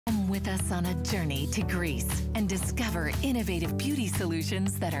Come with us on a journey to Greece and discover innovative beauty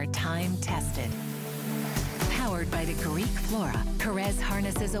solutions that are time-tested. Powered by the Greek flora, Carez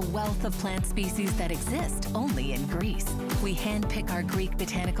harnesses a wealth of plant species that exist only in Greece. We handpick our Greek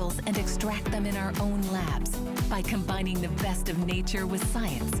botanicals and extract them in our own labs. By combining the best of nature with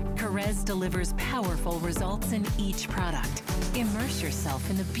science, Carez delivers powerful results in each product. Immerse yourself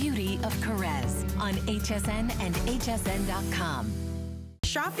in the beauty of Carez on HSN and hsn.com.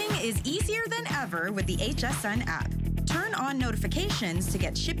 Shopping is easier than ever with the HSN app. Turn on notifications to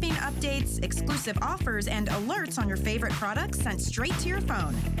get shipping updates, exclusive offers, and alerts on your favorite products sent straight to your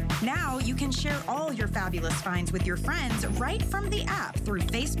phone. Now you can share all your fabulous finds with your friends right from the app through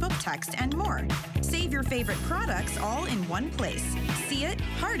Facebook, text, and more. Save your favorite products all in one place. See it,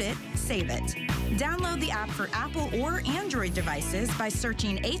 heart it, save it. Download the app for Apple or Android devices by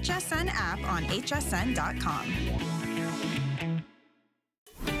searching HSN app on hsn.com.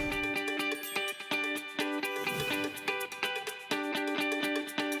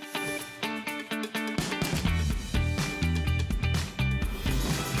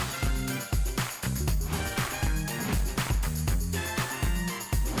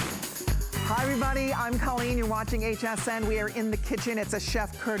 Hi everybody, I'm Colleen, you're watching HSN. We are in the kitchen. It's a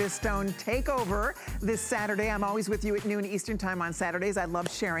Chef Curtis Stone takeover this Saturday. I'm always with you at noon Eastern time on Saturdays. I love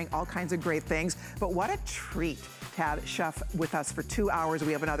sharing all kinds of great things, but what a treat to have Chef with us for 2 hours.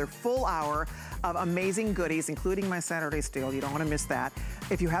 We have another full hour of amazing goodies, including my Saturday steal. You don't want to miss that.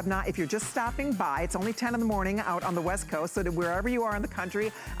 If you're just stopping by, it's only 10 in the morning out on the West Coast, so to wherever you are in the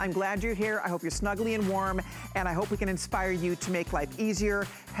country, I'm glad you're here. I hope you're snuggly and warm, and I hope we can inspire you to make life easier,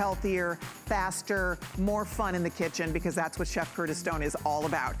 healthier, faster, more fun in the kitchen, because that's what Chef Curtis Stone is all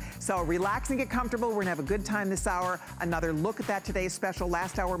about. So relax and get comfortable. We're gonna have a good time this hour. Another look at that today's special.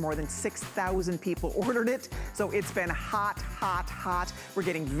 Last hour, more than 6,000 people ordered it. So it's been hot, hot, hot. We're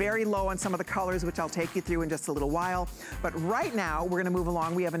getting very low on some of the colors, which I'll take you through in just a little while. But right now, we're gonna move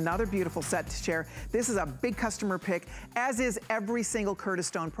along. We have another beautiful set to share. This is a big customer pick, as is every single Curtis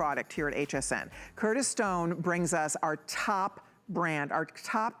Stone product here at HSN. Curtis Stone brings us our top brand, our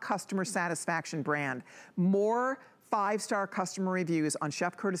top customer satisfaction brand. More 5-star customer reviews on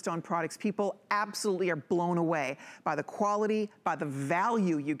Chef Curtis Stone products. People absolutely are blown away by the quality, by the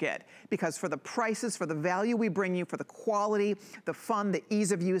value you get. Because for the prices, for the value we bring you, for the quality, the fun, the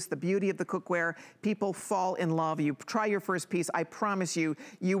ease of use, the beauty of the cookware, people fall in love. You try your first piece, I promise you,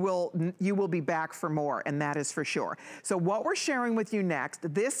 you will be back for more, and that is for sure. So what we're sharing with you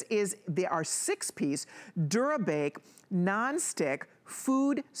next, this is our 6-piece DuraBake non-stick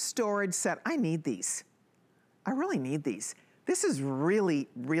food storage set. I need these. I really need these. This is really,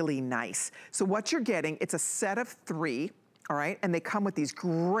 really nice. So what you're getting, it's a set of 3, all right? And they come with these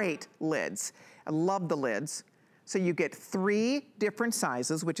great lids. I love the lids. So you get 3 different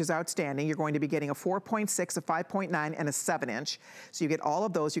sizes, which is outstanding. You're going to be getting a 4.6, a 5.9, and a 7-inch. So you get all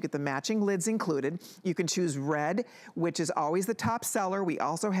of those. You get the matching lids included. You can choose red, which is always the top seller. We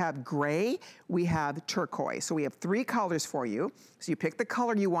also have gray. We have turquoise. So we have 3 colors for you. So you pick the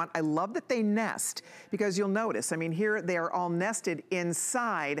color you want. I love that they nest, because you'll notice, I mean, here they are all nested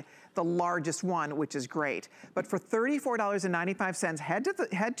inside the largest one, which is great. But for $34.95, head to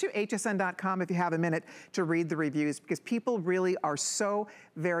hsn.com if you have a minute to read the reviews, because people really are so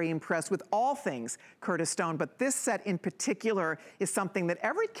very impressed with all things Curtis Stone. But this set in particular is something that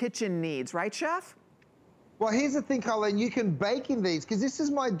every kitchen needs, right, Chef? Well, here's the thing, Colleen, you can bake in these, because this is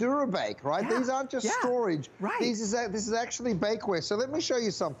my DuraBake, right? Yeah. These aren't just storage. Right. This is actually bakeware. So let me show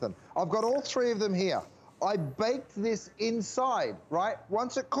you something. I've got all 3 of them here. I baked this inside, right?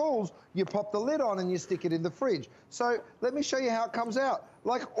 Once it cools, you pop the lid on and you stick it in the fridge. So let me show you how it comes out.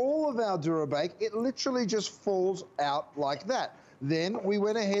 Like all of our DuraBake, it literally just falls out like that. Then we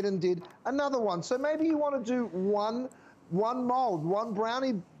went ahead and did another one. So maybe you want to do one mold, one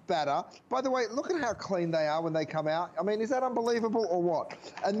brownie batter. By the way, look at how clean they are when they come out. I mean, is that unbelievable or what?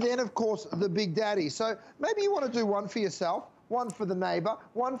 And then, of course, the Big Daddy. So maybe you want to do one for yourself, one for the neighbor,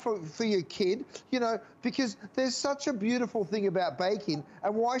 one for your kid, you know, because there's such a beautiful thing about baking,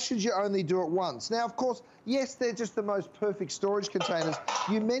 and why should you only do it once? Now, of course, yes, they're just the most perfect storage containers.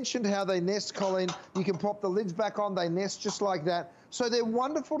 You mentioned how they nest, Colleen. You can pop the lids back on, they nest just like that. So they're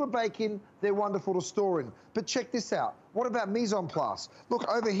wonderful to bake in, they're wonderful to store in. But check this out. What about mise en place? Look,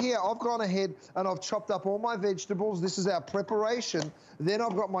 over here, I've gone ahead and I've chopped up all my vegetables. This is our preparation. Then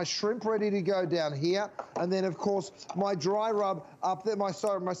I've got my shrimp ready to go down here. And then, of course, my dry rub up there, my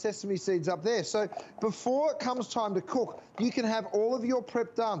sesame seeds up there. So before it comes time to cook, you can have all of your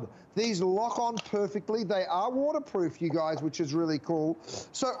prep done. These lock on perfectly. They are waterproof, you guys, which is really cool.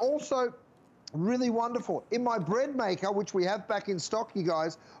 So also, Really wonderful. In my bread maker, which we have back in stock, you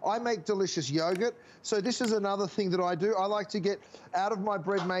guys, I make delicious yogurt. So this is another thing that I do. I like to get out of my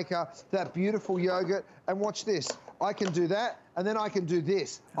bread maker that beautiful yogurt. And watch this. I can do that, and then I can do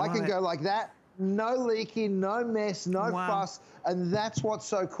this. I can go like that. No leaking, no mess, no fuss, and that's what's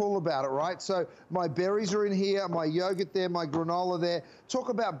so cool about it, right? So my berries are in here, my yogurt there, my granola there. Talk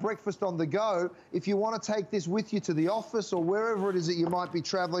about breakfast on the go. If you want to take this with you to the office or wherever it is that you might be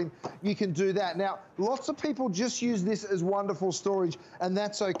traveling, you can do that. Now, lots of people just use this as wonderful storage, and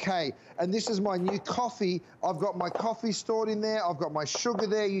that's okay. And this is my new coffee. I've got my coffee stored in there. I've got my sugar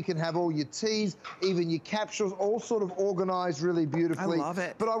there. You can have all your teas, even your capsules, all sort of organized really beautifully. I love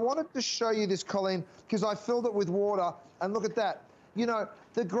it. But I wanted to show you this, Colleen, because I filled it with water, and look at that. You know,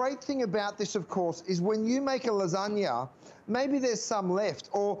 the great thing about this, of course, is when you make a lasagna, maybe there's some left,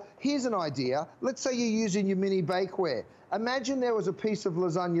 or here's an idea. Let's say you're using your mini bakeware. Imagine there was a piece of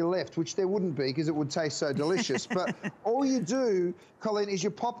lasagna left, which there wouldn't be because it would taste so delicious. But all you do, Colleen, is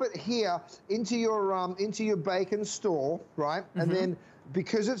you pop it here into your bacon store, right? And then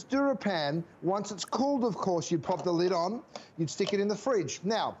because it's DuraPan, once it's cooled, of course, you'd pop the lid on, you'd stick it in the fridge.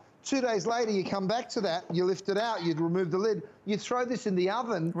 Now, 2 days later, you come back to that, you lift it out, you'd remove the lid, you throw this in the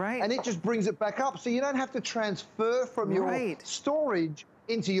oven, and it just brings it back up. So you don't have to transfer from your storage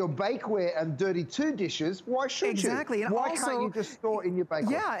into your bakeware and dirty 2 dishes. Why should you? Exactly. And why also, can't you just store it in your bakeware?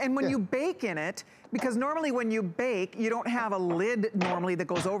 Yeah, and when you bake in it, because normally when you bake, you don't have a lid normally that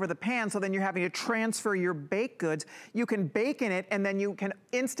goes over the pan, so then you're having to transfer your baked goods. You can bake in it, and then you can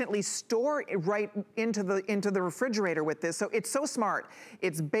instantly store it right into the refrigerator with this. So it's so smart.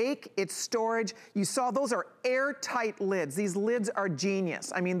 It's bake, it's storage. You saw those are airtight lids. These lids are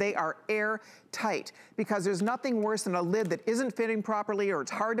genius. I mean, they are airtight because there's nothing worse than a lid that isn't fitting properly, or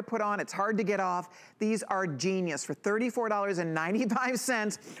it's hard to put on, it's hard to get off. These are genius for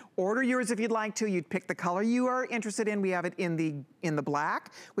 $34.95. Order yours if you'd like to. You'd pick the color you are interested in. We have it in the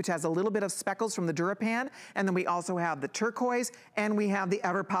black, which has a little bit of speckles from the DuraPan, and then we also have the turquoise, and we have the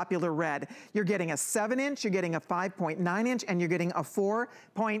ever popular red. You're getting a 7-inch, you're getting a 5.9-inch, and you're getting a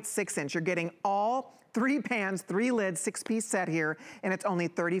 4.6-inch. You're getting all 3 pans, 3 lids, 6-piece set here, and it's only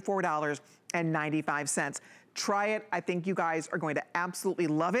 $34.95. Try it. I think you guys are going to absolutely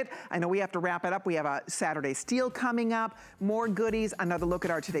love it. I know we have to wrap it up. We have a Saturday Steal coming up, more goodies, another look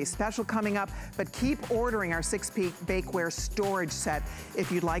at our Today's Special coming up, but keep ordering our 6-piece bakeware storage set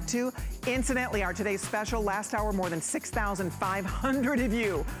if you'd like to. Incidentally, our Today's Special, last hour, more than 6,500 of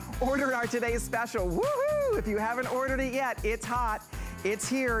you ordered our Today's Special. Woohoo! If you haven't ordered it yet, it's hot. It's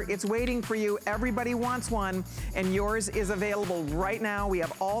here, it's waiting for you. Everybody wants one, and yours is available right now. We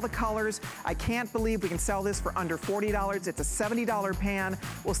have all the colors. I can't believe we can sell this for under $40. It's a $70 pan.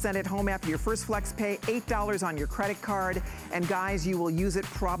 We'll send it home after your first flex pay, $8 on your credit card. And guys, you will use it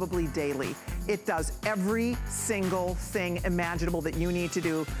probably daily. It does every single thing imaginable that you need to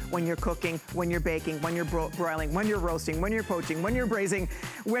do when you're cooking, when you're baking, when you're broiling, when you're roasting, when you're poaching, when you're braising,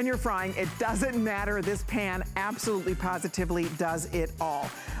 when you're frying. It doesn't matter. This pan absolutely positively does it all.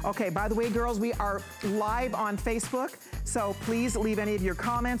 Okay, by the way, girls, we are live on Facebook, so please leave any of your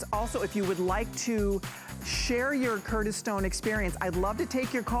comments. Also, if you would like to share your Curtis Stone experience, I'd love to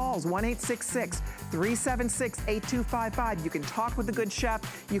take your calls, 1-866-376-8255. You can talk with the good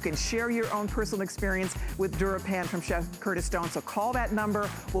chef. You can share your own personal experience with DuraPan from Chef Curtis Stone. So call that number.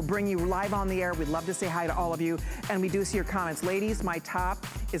 We'll bring you live on the air. We'd love to say hi to all of you. And we do see your comments. Ladies, my top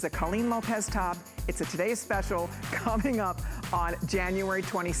is a Colleen Lopez top. It's a Today's Special coming up on January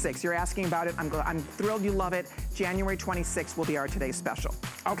 26th. You're asking about it. I'm thrilled you love it. January 26th will be our Today's Special.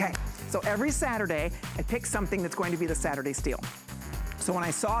 Okay, so every Saturday, I pick something that's going to be the Saturday Steal. So when I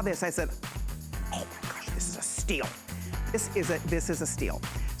saw this, I said, oh my gosh, this is a steal. This is a steal.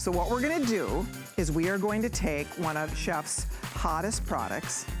 So what we're gonna do is we are going to take one of Chef's hottest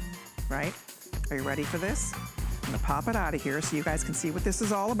products, right? Are you ready for this? I'm gonna pop it out of here so you guys can see what this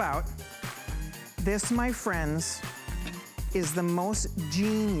is all about. This, my friends, is the most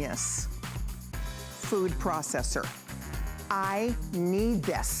genius food processor. I need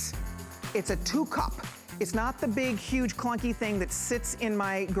this. It's a 2-cup. It's not the big, huge, clunky thing that sits in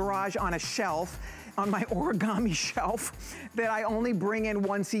my garage on a shelf, on my origami shelf, that I only bring in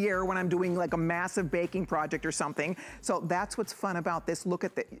once a year when I'm doing like a massive baking project or something. So that's what's fun about this. Look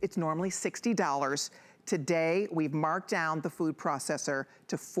at it's normally $60. Today, we've marked down the food processor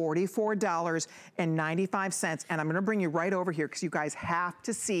to $44.95. And I'm gonna bring you right over here because you guys have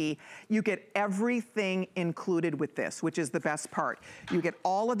to see, you get everything included with this, which is the best part. You get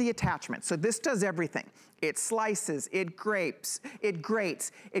all of the attachments. So this does everything. It slices, it grates. It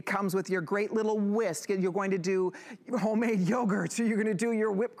comes with your great little whisk. You're going to do homemade yogurt, so you're gonna do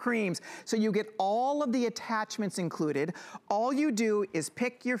your whipped creams. So you get all of the attachments included. All you do is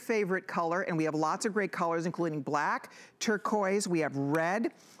pick your favorite color, and we have lots of great colors, including black, turquoise, we have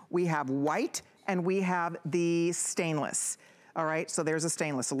red, we have white, and we have the stainless. All right, so there's a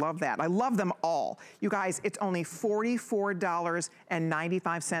stainless, I love that. I love them all. You guys, it's only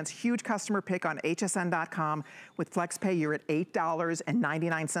 $44.95. Huge customer pick on hsn.com. With FlexPay, you're at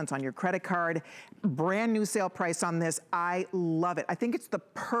 $8.99 on your credit card. Brand new sale price on this. I love it. I think it's the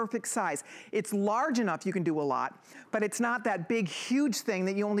perfect size. It's large enough you can do a lot, but it's not that big, huge thing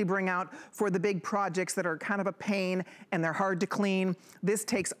that you only bring out for the big projects that are kind of a pain and they're hard to clean. This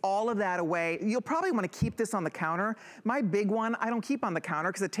takes all of that away. You'll probably want to keep this on the counter. My big one, I don't keep on the counter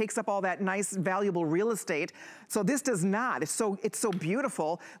because it takes up all that nice, valuable real estate. So this does not. It's so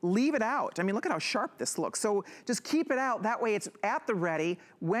beautiful. Leave it out. I mean, look at how sharp this looks. So just keep it out. That way it's at the ready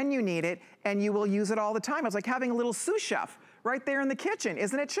when you need it, and you will use it all the time. It's like having a little sous chef right there in the kitchen,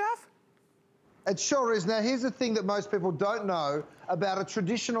 isn't it, Chef? It sure is. Now, here's the thing that most people don't know about a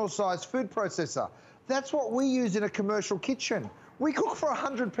traditional size food processor. That's what we use in a commercial kitchen. We cook for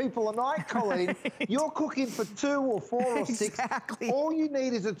 100 people a night, Colleen. Right. You're cooking for 2 or 4 or 6. Exactly. All you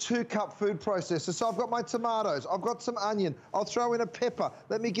need is a 2-cup food processor. So I've got my tomatoes, I've got some onion, I'll throw in a pepper.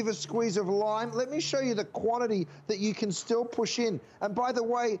 Let me give a squeeze of lime. Let me show you the quantity that you can still push in. And by the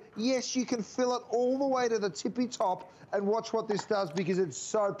way, yes, you can fill it all the way to the tippy top, and watch what this does because it's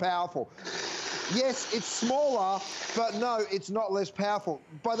so powerful. Yes, it's smaller, but no, it's not less powerful.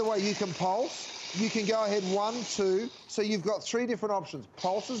 By the way, you can pulse. You can go ahead 1, 2, so you've got 3 different options.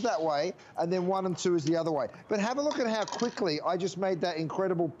 Pulses that way, and then 1 and 2 is the other way. But have a look at how quickly I just made that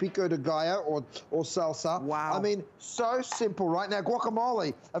incredible pico de gallo or salsa. Wow. I mean, so simple, right? Now,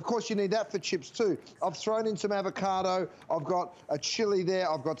 guacamole, of course you need that for chips too. I've thrown in some avocado. I've got a chili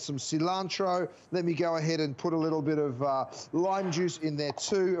there. I've got some cilantro. Let me go ahead and put a little bit of lime juice in there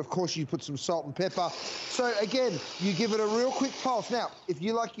too. Of course, you put some salt and pepper. So again, you give it a real quick pulse. Now, if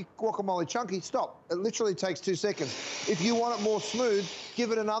you like your guacamole chunky, stop. It literally takes 2 seconds. If you want it more smooth,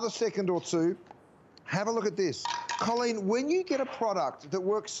 give it another second or 2. Have a look at this. Colleen, when you get a product that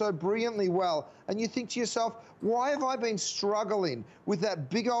works so brilliantly well and you think to yourself, why have I been struggling with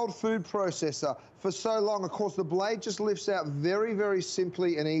that big old food processor for so long? Of course, the blade just lifts out very, very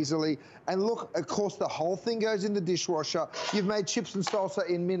simply and easily. And look, of course, the whole thing goes in the dishwasher. You've made chips and salsa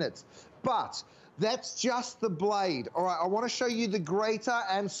in minutes. But that's just the blade. All right, I want to show you the grater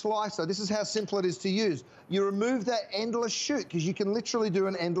and slicer. This is how simple it is to use. You remove that endless chute because you can literally do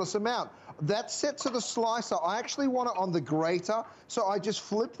an endless amount. That's set to the slicer. I actually want it on the grater, so I just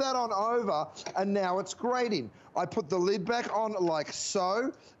flip that on over, and now it's grating. I put the lid back on like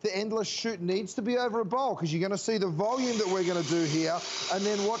so. The endless chute needs to be over a bowl because you're going to see the volume that we're going to do here, and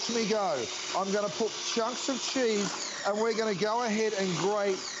then watch me go. I'm going to put chunks of cheese, and we're going to go ahead and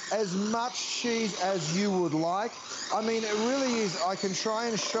grate as much cheese as you would like. I mean, it really is. I can try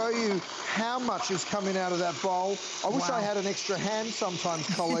and show you how much is coming out of that bowl. I wish I had an extra hand sometimes,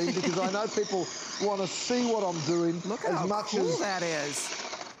 Colleen, because I know people want to see what I'm doing. Look at how cool that is.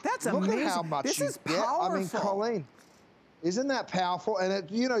 That's amazing. Look at how much this is powerful. I mean, Colleen, isn't that powerful? And,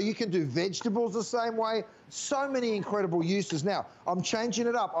 it, you know, you can do vegetables the same way. So many incredible uses. Now, I'm changing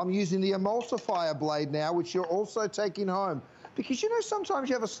it up. I'm using the emulsifier blade now, which you're also taking home. Because, you know, sometimes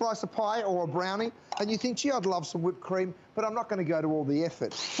you have a slice of pie or a brownie and you think, gee, I'd love some whipped cream, but I'm not going to go to all the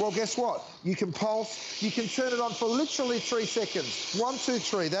effort. Well, guess what? You can pulse. You can turn it on for literally 3 seconds. 1, 2,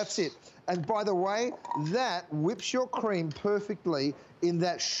 3, that's it. And by the way, that whips your cream perfectly in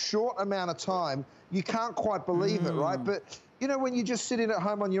that short amount of time. You can't quite believe it, right? But, you know, when you're just sitting at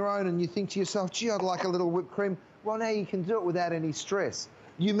home on your own and you think to yourself, gee, I'd like a little whipped cream, well, now you can do it without any stress.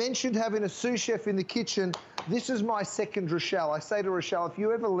 You mentioned having a sous chef in the kitchen. This is my second Rochelle. I say to Rochelle, if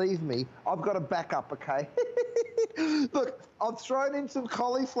you ever leave me, I've got a backup, okay? Look, I've thrown in some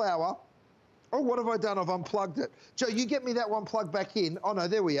cauliflower. Oh, what have I done? I've unplugged it. Joe, you get me that one plug back in. Oh, no,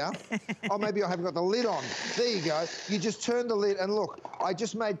 there we are. Oh, maybe I haven't got the lid on. There you go. You just turn the lid, and look, I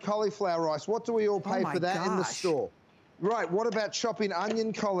just made cauliflower rice. What do we all pay for that in the store? Right, what about chopping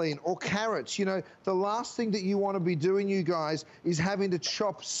onion, Colleen, or carrots? You know, the last thing that you want to be doing, you guys, is having to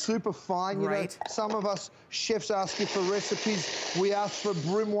chop super fine. You know, some of us chefs ask you for recipes. We ask for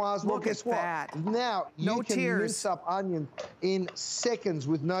brunoise. Well, guess what? Now you can mince up onion in seconds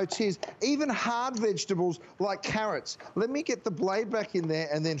with no tears. Even hard vegetables like carrots. Let me get the blade back in there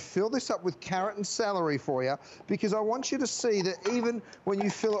and then fill this up with carrot and celery for you, because I want you to see that even when you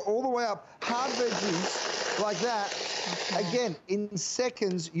fill it all the way up, hard veggies like that, again, in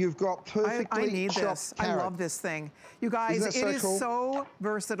seconds, you've got perfectly chopped carrots. I love this thing. You guys, it is so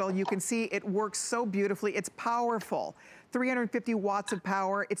versatile. You can see it works so beautifully. It's powerful. 350 watts of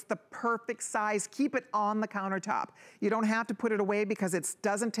power. It's the perfect size. Keep it on the countertop. You don't have to put it away because it's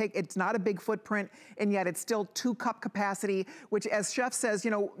not a big footprint, and yet it's still 2-cup capacity, which, as Chef says,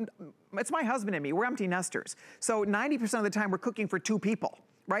 you know, it's my husband and me. We're empty nesters. So 90% of the time we're cooking for 2 people.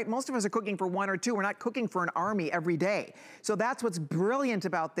 Right? Most of us are cooking for 1 or 2. We're not cooking for an army every day. So that's what's brilliant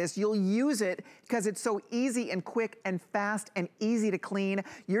about this. You'll use it because it's so easy and quick and fast and easy to clean.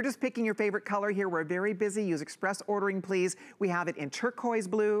 You're just picking your favorite color here. We're very busy. Use express ordering, please. We have it in turquoise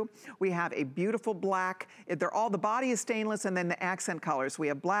blue. We have a beautiful black. The body is stainless, and then the accent colors. We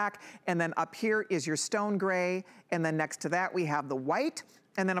have black, and then up here is your stone gray, and then next to that we have the white.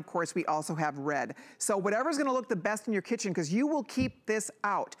 And then, of course, we also have red. So whatever's gonna look the best in your kitchen, because you will keep this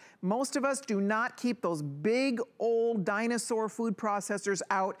out. Most of us do not keep those big old dinosaur food processors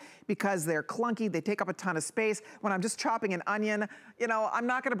out because they're clunky, they take up a ton of space. When I'm just chopping an onion, you know, I'm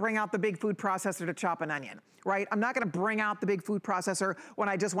not gonna bring out the big food processor to chop an onion, right? I'm not gonna bring out the big food processor when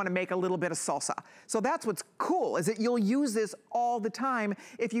I just wanna make a little bit of salsa. So that's what's cool, is that you'll use this all the time.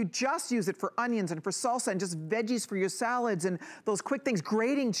 If you just use it for onions and for salsa and just veggies for your salads and those quick things,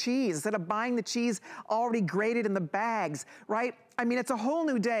 grating cheese, instead of buying the cheese already grated in the bags, right? I mean, it's a whole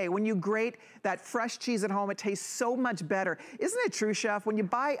new day. When you grate that fresh cheese at home, it tastes so much better. Isn't it true, Chef? When you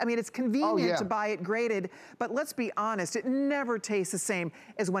buy, I mean, it's convenient to buy it grated, but let's be honest, it never tastes the same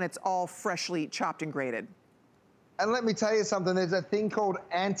as when it's all freshly chopped and grated. And let me tell you something, there's a thing called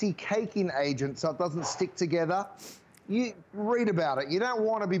anti-caking agent, so it doesn't stick together. You read about it. You don't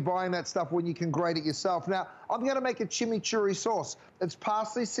want to be buying that stuff when you can grate it yourself. Now, I'm going to make a chimichurri sauce. It's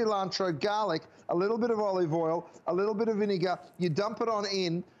parsley, cilantro, garlic, a little bit of olive oil, a little bit of vinegar. You dump it on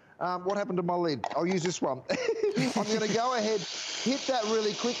in. What happened to my lid? I'll use this one. I'm going to go ahead, hit that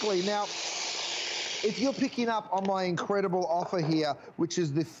really quickly. Now, if you're picking up on my incredible offer here, which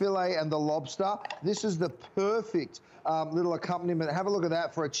is the filet and the lobster, this is the perfect little accompaniment. Have a look at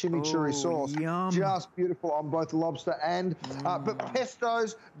that for a chimichurri sauce. Yum. Just beautiful on both lobster and, but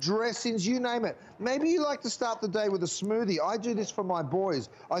pestos, dressings, you name it. Maybe you like to start the day with a smoothie. I do this for my boys.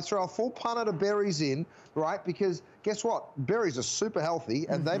 I throw a full punnet of berries in, right? Because guess what? Berries are super healthy,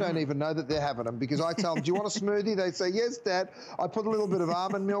 and they don't even know that they're having them, because I tell them, do you want a smoothie? They say, yes, Dad. I put a little bit of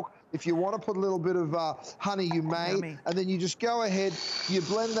almond milk. If you want to put a little bit of honey, you may. Yummy. And then you just go ahead, you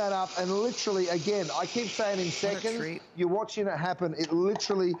blend that up, and literally, again, I keep saying in seconds, you're watching it happen. It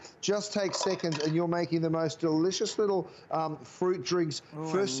literally just takes seconds, and you're making the most delicious little fruit drinks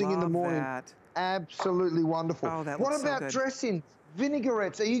first thing in the morning. Absolutely wonderful. What about dressing?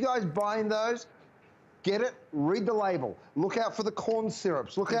 Vinaigrettes, are you guys buying those? Get it, read the label. Look out for the corn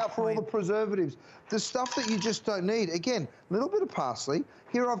syrups. Look out for all the preservatives. The stuff that you just don't need. Again, a little bit of parsley.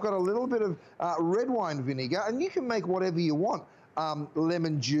 Here I've got a little bit of red wine vinegar, and you can make whatever you want.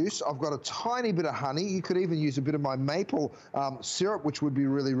 Lemon juice. I've got a tiny bit of honey. You could even use a bit of my maple syrup, which would be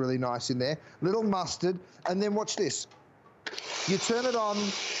really, really nice in there. Little mustard, and then watch this. You turn it on,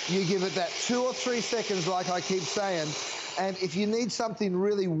 you give it that 2 or 3 seconds, like I keep saying, and if you need something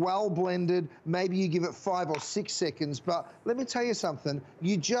really well blended, maybe you give it 5 or 6 seconds. But let me tell you something,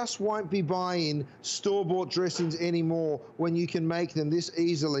 you just won't be buying store-bought dressings anymore when you can make them this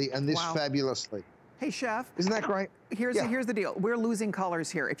easily and this fabulously. Hey, Chef. Isn't that great? Here's the deal. We're losing colors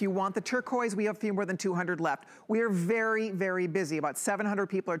here. If you want the turquoise, we have few more than 200 left. We are very, very busy. About 700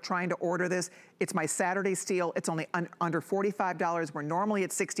 people are trying to order this. It's my Saturday steal. It's only under $45. We're normally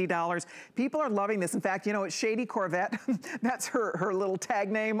at $60. People are loving this. In fact, you know, Shady Corvette, that's her little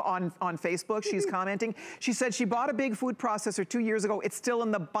tag name on Facebook. She's commenting. She said she bought a big food processor 2 years ago. It's still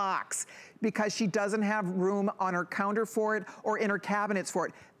in the box because she doesn't have room on her counter for it or in her cabinets for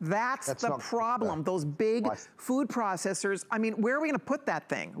it. That's the problem. Those big food processors processors. I mean, where are we gonna put that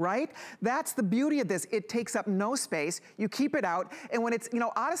thing, right? That's the beauty of this. It takes up no space. You keep it out, and when it's, you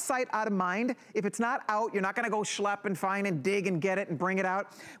know, out of sight, out of mind, if it's not out, you're not gonna go schlep and find and dig and get it and bring it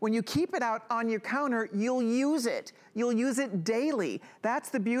out. When you keep it out on your counter, you'll use it. You'll use it daily. That's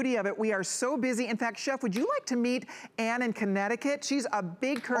the beauty of it. We are so busy. In fact, Chef, would you like to meet Ann in Connecticut? She's a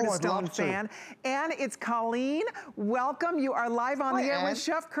big Curtis Stone fan. Ann, it's Colleen. Welcome. You are live on the air with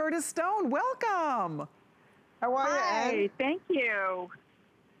Chef Curtis Stone. Welcome. How are you, Ann? Hi, thank you.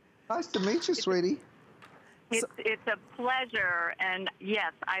 Nice to meet you, sweetie. It's a pleasure, and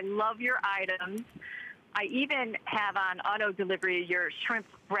yes, I love your items. I even have on auto delivery your shrimp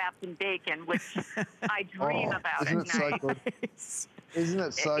wrapped in bacon, which I dream about at night. So good? Isn't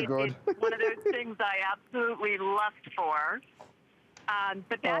it so good? It's one of those things I absolutely lust for.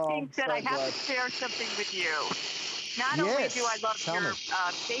 But that being said, I have to share something with you. Not only do I love your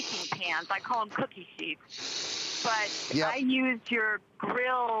baking pans, I call them cookie sheets, but I used your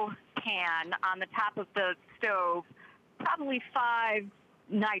grill pan on the top of the stove probably 5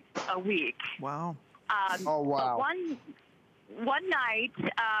 nights a week. Wow. But one night,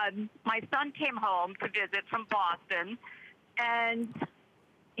 my son came home to visit from Boston, and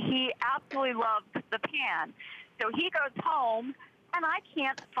he absolutely loved the pan. So he goes home, and I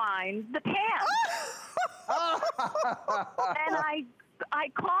can't find the pan. And I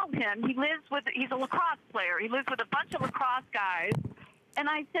called him. He's a lacrosse player. He lives with a bunch of lacrosse guys. And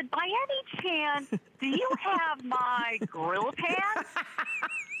I said, by any chance, do you have my grill pan?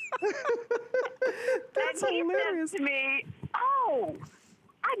 That's and he hilarious. said to me, oh,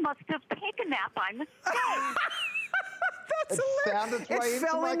 I must have taken that by mistake. That's hilarious. It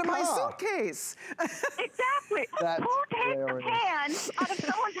fell into my suitcase. Exactly. Who takes the pan out of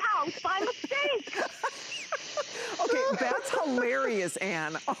someone's house by mistake? Okay, that's hilarious,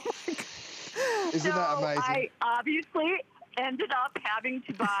 Ann. Oh my God. Isn't that amazing? I obviously ended up having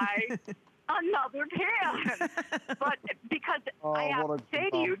to buy another pan. But because I have to say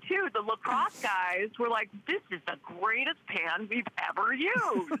to you, too, the lacrosse guys were like, this is the greatest pan we've ever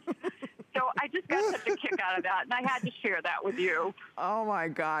used. So I just got such a kick out of that, and I had to share that with you. Oh, my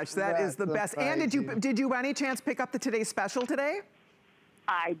gosh. That is the best. And did you by any chance pick up the Today Special today?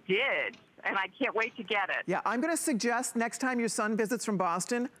 I did, and I can't wait to get it. Yeah, I'm going to suggest next time your son visits from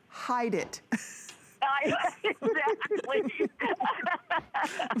Boston, hide it. Exactly.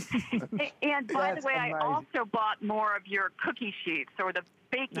 And by the way, I also bought more of your cookie sheets or the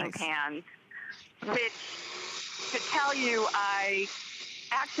baking pans, which, to tell you, I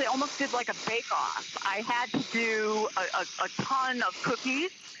actually almost did like a bake-off. I had to do a ton of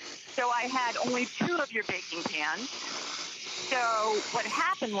cookies, so I had only 2 of your baking pans. So what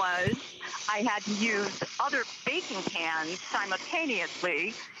happened was I had to use other baking pans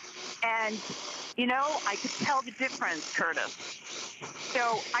simultaneously, and you know, I could tell the difference, Curtis.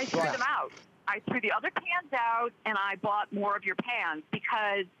 So I threw them out. I threw the other pans out, and I bought more of your pans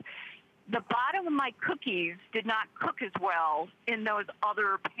because the bottom of my cookies did not cook as well in those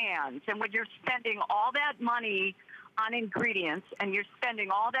other pans. And when you're spending all that money on ingredients and you're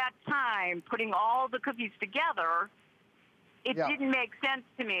spending all that time putting all the cookies together, it didn't make sense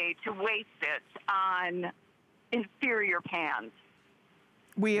to me to waste it on inferior pans.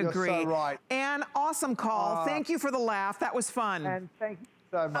 We agree. You're so right. And awesome call. Thank you for the laugh. That was fun. And thank you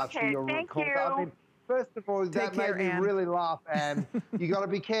so much for your call. You. I mean, first of all, that made me really laugh, and you got to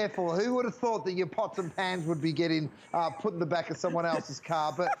be careful. Who would have thought that your pots and pans would be getting put in the back of someone else's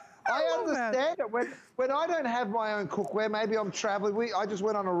car? But I understand it. When I don't have my own cookware, maybe I'm traveling. I just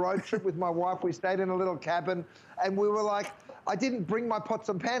went on a road trip with my wife. We stayed in a little cabin, and we were like, I didn't bring my pots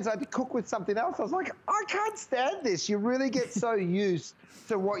and pans. I had to cook with something else. I was like, I can't stand this. You really get so used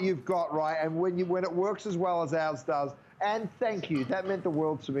to what you've got, right? And when it works as well as ours does. And thank you. That meant the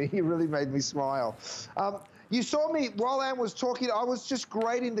world to me. You really made me smile. You saw me while Ann was talking. I was just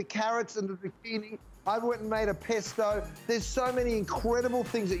grating the carrots and the zucchini. I went and made a pesto. There's so many incredible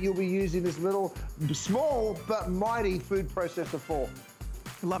things that you'll be using this little, small but mighty food processor for.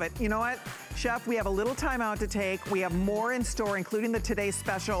 Love it. You know what, Chef, we have a little time out to take. We have more in store, including the Today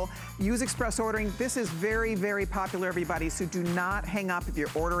Special. Use express ordering. This is very, very popular, everybody, so do not hang up if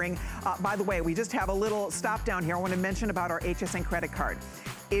you're ordering. By the way, we just have a little stop down here. I want to mention about our HSN credit card.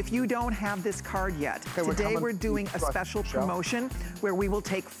 If you don't have this card yet, today we're doing a special promotion where we will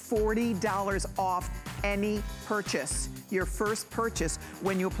take $40 off any purchase, your first purchase,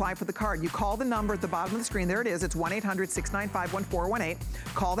 when you apply for the card. You call the number at the bottom of the screen. There it is. It's 1-800-695-1418.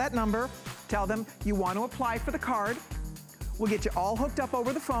 Call that number. Tell them you want to apply for the card. We'll get you all hooked up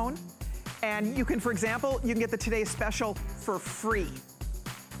over the phone. And you can, for example, you can get the Today Special for free.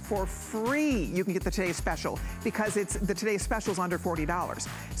 for free, you can get the Today's Special because the Today's Special is under $40.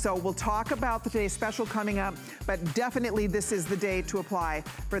 So we'll talk about the Today's Special coming up, but definitely this is the day to apply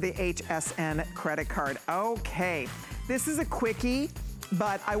for the HSN credit card. Okay, this is a quickie,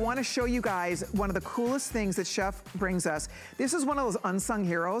 but I want to show you guys one of the coolest things that Chef brings us. This is one of those unsung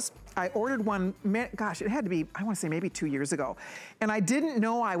heroes. I ordered one, gosh, it had to be, I want to say maybe 2 years ago. And I didn't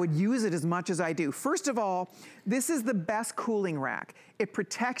know I would use it as much as I do. First of all, this is the best cooling rack. It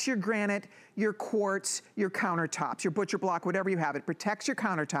protects your granite, your quartz, your countertops, your butcher block, whatever you have. It protects your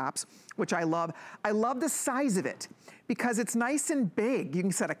countertops, which I love. I love the size of it because it's nice and big. You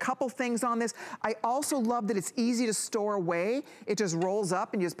can set a couple things on this. I also love that it's easy to store away. It just rolls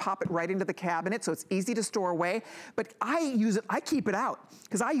up and you just pop it right into the cabinet, so it's easy to store away. But I use it, I keep it out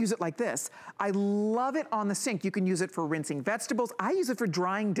because I use it like this. I love it on the sink. You can use it for rinsing vegetables. I use it for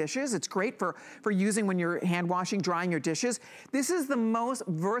drying dishes. It's great for using when you're hand washing, drying your dishes. This is the most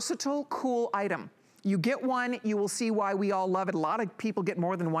versatile, cool item. You get one, you will see why we all love it. A lot of people get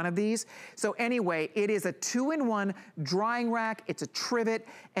more than one of these. So anyway, it is a 2-in-1 drying rack. It's a trivet,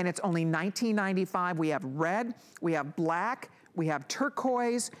 and it's only $19.95. We have red, we have black, we have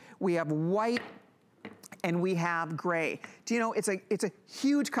turquoise, we have white, and we have gray. Do you know, it's a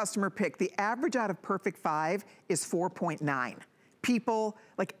huge customer pick. The average out of Perfect 5 is 4.9. People,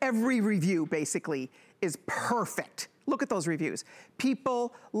 like every review basically, is perfect. Look at those reviews.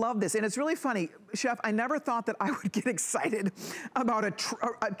 People love this. And it's really funny, Chef, I never thought that I would get excited about a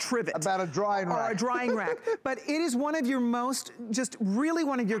trivet. About a drying rack. Or a drying rack. But it is one of your most, just really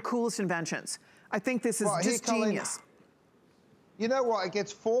one of your coolest inventions. I think this is just genius. You know what, it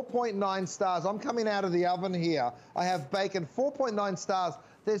gets 4.9 stars. I'm coming out of the oven here. I have bacon, 4.9 stars.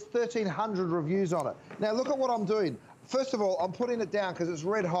 There's 1,300 reviews on it. Now look at what I'm doing. First of all, I'm putting it down because it's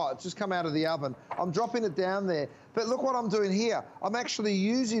red hot. It's just come out of the oven. I'm dropping it down there. But look what I'm doing here. I'm actually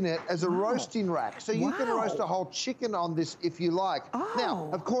using it as a roasting rack. So you can roast a whole chicken on this if you like. Now,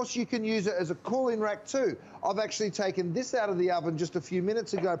 of course, you can use it as a cooling rack too. I've actually taken this out of the oven just a few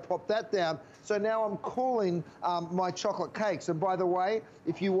minutes ago, popped that down. So now I'm cooling my chocolate cakes. And by the way,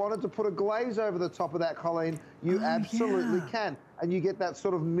 if you wanted to put a glaze over the top of that, Colleen, you absolutely can. And you get that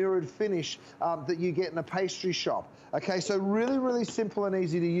sort of mirrored finish that you get in a pastry shop. Okay, so really, really simple and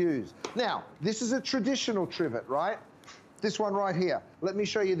easy to use. Now, this is a traditional trivet, right? This one right here. Let me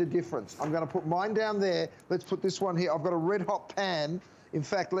show you the difference. I'm gonna put mine down there. Let's put this one here. I've got a red hot pan. In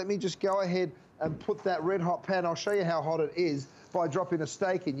fact, let me just go ahead and put that red hot pan. I'll show you how hot it is by dropping a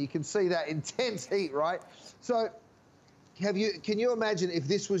steak in. You can see that intense heat, right? So, can you imagine if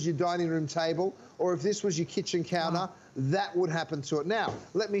this was your dining room table or if this was your kitchen counter? That would happen to it. Now,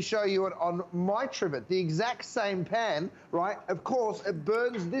 let me show you it on my trivet. The exact same pan, right? Of course, it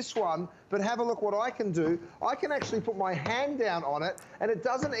burns this one, but have a look what I can do. I can actually put my hand down on it, and it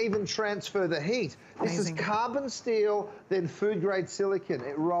doesn't even transfer the heat. This is carbon steel, then food-grade silicon.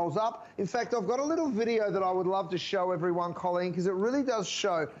 It rolls up. In fact, I've got a little video that I would love to show everyone, Colleen, because it really does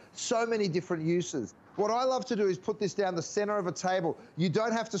show so many different uses. What I love to do is put this down the center of a table. You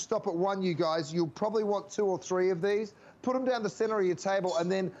don't have to stop at one, you guys. You'll probably want 2 or 3 of these. Put them down the center of your table,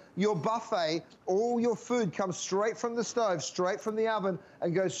 and then your buffet, all your food comes straight from the stove, straight from the oven,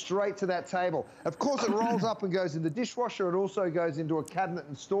 and goes straight to that table. Of course, it rolls up and goes in the dishwasher. It also goes into a cabinet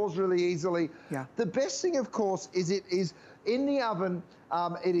and stores really easily. The best thing, of course, is it is in the oven.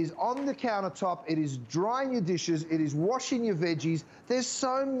 It is on the countertop. It is drying your dishes. It is washing your veggies. There's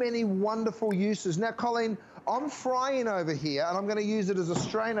so many wonderful uses. Now, Colleen, I'm frying over here, and I'm going to use it as a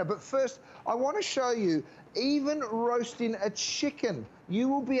strainer. But first, I want to show you, even roasting a chicken, you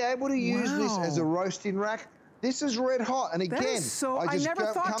will be able to use this as a roasting rack. This is red hot, and again, I never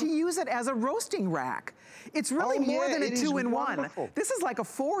thought to use it as a roasting rack. It's really more than a 2-in-1. This is like a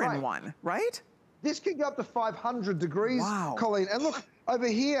 4-in-1, right? This can go up to 500 degrees, Colleen. And look, over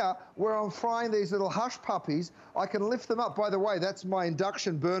here, where I'm frying these little hush puppies, I can lift them up. By the way, that's my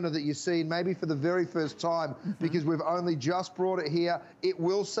induction burner that you're seeing maybe for the very first time because we've only just brought it here. It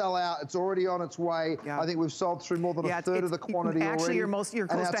will sell out. It's already on its way. I think we've sold through more than a third of the quantity already. Actually, you're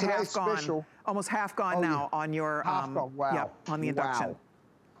close to half gone. Almost half gone now on your half gone. On the induction.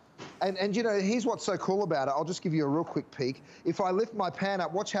 And you know, here's what's so cool about it. I'll just give you a real quick peek. If I lift my pan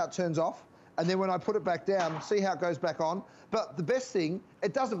up, watch how it turns off. And then when I put it back down, see how it goes back on. But the best thing,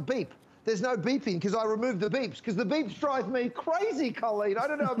 it doesn't beep. There's no beeping because I removed the beeps, because the beeps drive me crazy, Colleen. I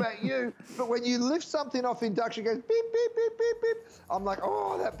don't know about you, but when you lift something off induction, it goes beep, beep, beep, beep, beep. I'm like,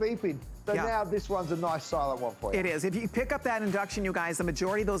 oh, that beeping. So now this one's a nice silent one for you. It is. If you pick up that induction, you guys, the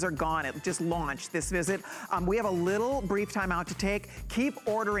majority of those are gone. It just launched this visit. We have a little brief time out to take. Keep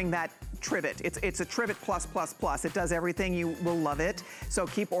ordering that trivet. It's a trivet plus plus plus. It does everything. You will love it. So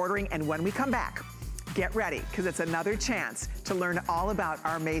keep ordering, and when we come back, get ready, because it's another chance to learn all about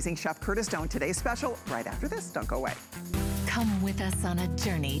our amazing Chef Curtis Stone Today's Special right after this. Don't go away. Come with us on a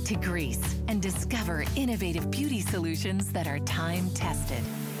journey to Greece and discover innovative beauty solutions that are time-tested.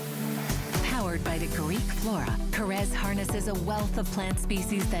 Powered by the Greek flora, Carrez harnesses a wealth of plant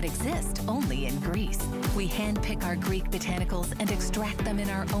species that exist only in Greece. We handpick our Greek botanicals and extract them in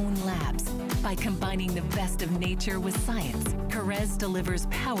our own labs. By combining the best of nature with science, Carrez delivers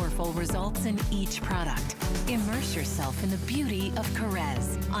powerful results in each product. Immerse yourself in the beauty of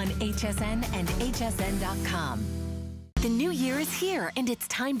Carrez on HSN and hsn.com. The new year is here, and it's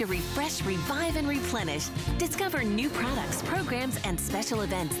time to refresh, revive, and replenish. Discover new products, programs, and special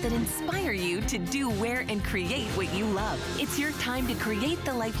events that inspire you to do, wear, and create what you love. It's your time to create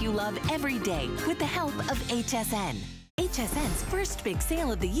the life you love every day with the help of HSN. HSN's first big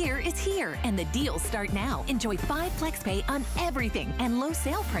sale of the year is here, and the deals start now. Enjoy 5 FlexPay on everything and low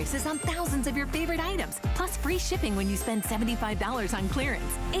sale prices on thousands of your favorite items, plus free shipping when you spend $75 on clearance.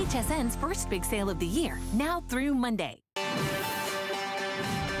 HSN's first big sale of the year, now through Monday.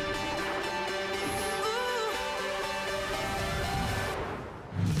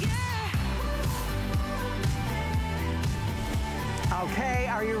 Okay,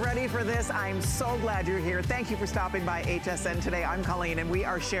 are you ready for this? I'm so glad you're here. Thank you for stopping by HSN today. I'm Colleen, and we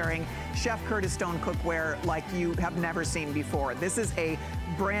are sharing Chef Curtis Stone cookware like you have never seen before. This is a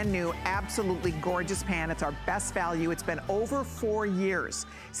brand new, absolutely gorgeous pan. It's our best value. It's been over 4 years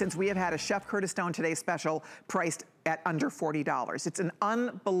since we have had a Chef Curtis Stone Today special priced at under $40. It's an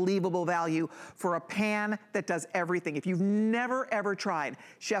unbelievable value for a pan that does everything. If you've never ever tried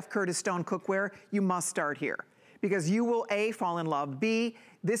Chef Curtis Stone cookware, you must start here, because you will A, fall in love, B,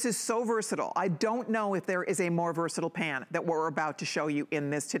 this is so versatile. I don't know if there is a more versatile pan that we're about to show you in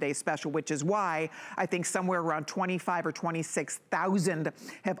this today's special, which is why I think somewhere around 25 or 26,000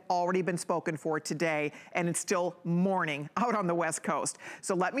 have already been spoken for today, and it's still morning out on the West Coast.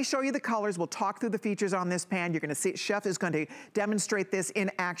 So let me show you the colors. We'll talk through the features on this pan. You're gonna see, Chef is going to demonstrate this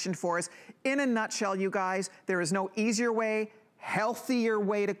in action for us. In a nutshell, you guys, there is no easier way, healthier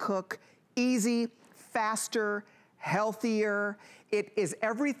way to cook. Easy, faster, healthier. It is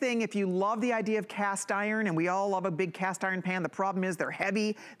everything. If you love the idea of cast iron, and we all love a big cast iron pan, the problem is they're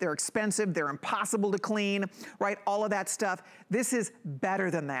heavy, they're expensive, they're impossible to clean, right? All of that stuff. This is better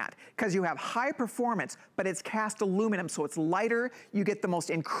than that, because you have high performance, but it's cast aluminum, so it's lighter. You get the most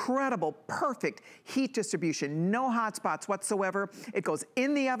incredible, perfect heat distribution, no hot spots whatsoever. It goes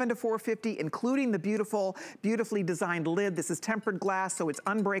in the oven to 450, including the beautifully designed lid. This is tempered glass, so it's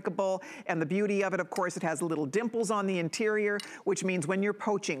unbreakable. And the beauty of it, of course, it has little dimples on the interior, which means when you're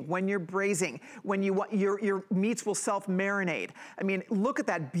poaching, when you're braising, when you want, your meats will self-marinate. I mean, look at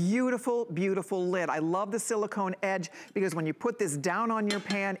that beautiful, beautiful lid. I love the silicone edge, because when you put this down on your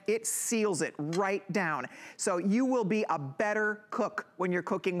pan, it seals it right down. So you will be a better cook when you're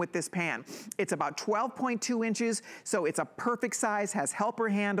cooking with this pan. It's about 12.2 inches, so it's a perfect size, has helper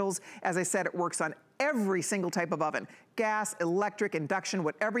handles. As I said, it works on every single type of oven. Gas, electric, induction,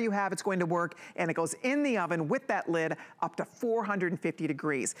 whatever you have, it's going to work, and it goes in the oven with that lid up to 450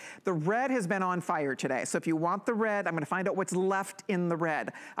 degrees. The red has been on fire today, so if you want the red, I'm gonna find out what's left in the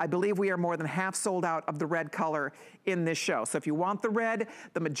red. I believe we are more than half sold out of the red color in this show. So if you want the red,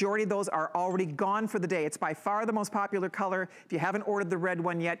 the majority of those are already gone for the day. It's by far the most popular color. If you haven't ordered the red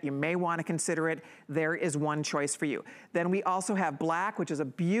one yet, you may wanna consider it. There is one choice for you. Then we also have black, which is a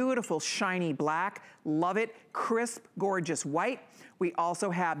beautiful, shiny black. Love it. Crisp, gorgeous white. We also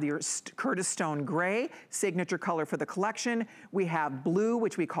have the Curtis Stone Gray, signature color for the collection. We have blue,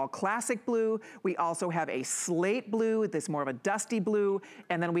 which we call classic blue. We also have a slate blue, this more of a dusty blue,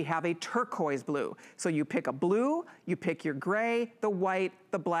 and then we have a turquoise blue. So you pick a blue, you pick your gray, the white,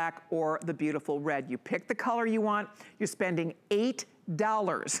 the black, or the beautiful red. You pick the color you want. You're spending $8.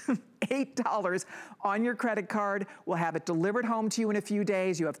 $8 on your credit card. We'll have it delivered home to you in a few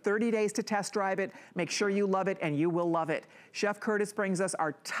days. You have 30 days to test drive it. Make sure you love it, and you will love it. Chef Curtis brings us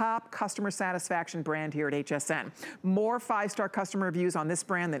our top customer satisfaction brand here at HSN. More 5-star customer reviews on this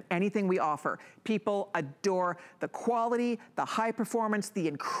brand than anything we offer. People adore the quality, the high performance, the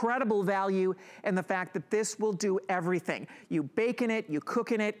incredible value, and the fact that this will do everything. You bake in it, you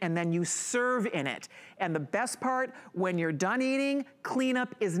cook in it, and then you serve in it. And the best part, when you're done eating,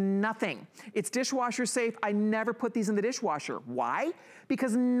 cleanup is nothing. It's dishwasher safe. I never put these in the dishwasher. Why?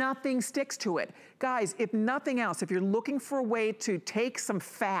 Because nothing sticks to it. Guys, if nothing else, if you're looking for a way to take some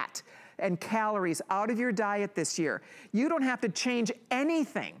fat and calories out of your diet this year, you don't have to change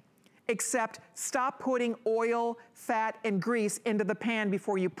anything except stop putting oil, fat, and grease into the pan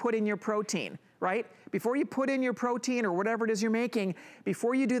before you put in your protein, right? Before you put in your protein or whatever it is you're making,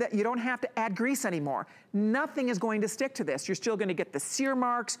 before you do that, you don't have to add grease anymore. Nothing is going to stick to this. You're still going to get the sear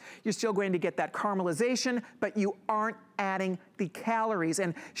marks, you're still going to get that caramelization, but you aren't adding the calories.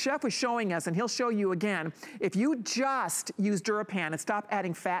 And Chef was showing us, and he'll show you again, if you just use DuraPan and stop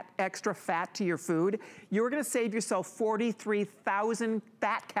adding fat, extra fat to your food, you're going to save yourself 43,000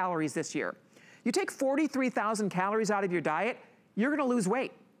 fat calories this year. You take 43,000 calories out of your diet, you're going to lose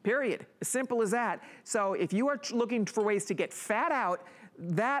weight. Period. As simple as that. So if you are looking for ways to get fat out,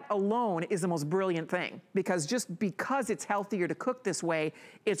 that alone is the most brilliant thing, because just because it's healthier to cook this way,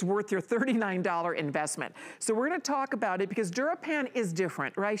 it's worth your $39 investment. So we're gonna talk about it because DuraPan is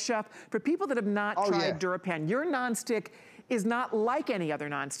different, right, Chef? For people that have not tried DuraPan, your nonstick is not like any other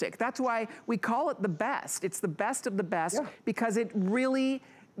nonstick. That's why we call it the best. It's the best of the best because it really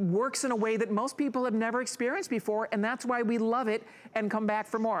works in a way that most people have never experienced before, and that's why we love it and come back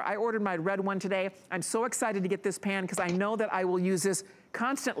for more. I ordered my red one today. I'm so excited to get this pan because I know that I will use this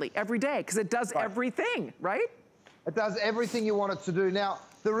constantly, every day, because it does everything, right? It does everything you want it to do. Now,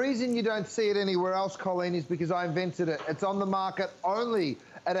 the reason you don't see it anywhere else, Colleen, is because I invented it. It's on the market only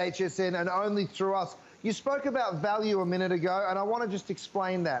at HSN and only through us. You spoke about value a minute ago, and I want to just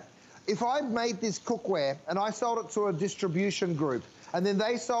explain that. If I made this cookware and I sold it to a distribution group, and then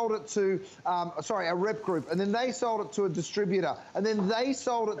they sold it to, a rep group, and then they sold it to a distributor, and then they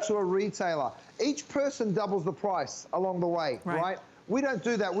sold it to a retailer. Each person doubles the price along the way, right? We don't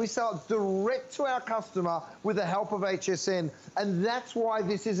do that. We sell it direct to our customer with the help of HSN, and that's why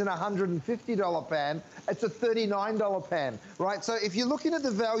this isn't a $150 pan. It's a $39 pan, right? So if you're looking at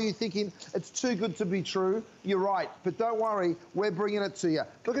the value thinking it's too good to be true, you're right. But don't worry, we're bringing it to you.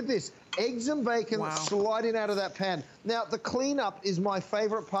 Look at this. Eggs and bacon sliding out of that pan. Now, the cleanup is my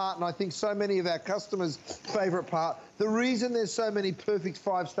favorite part, and I think so many of our customers' favorite part. The reason there's so many perfect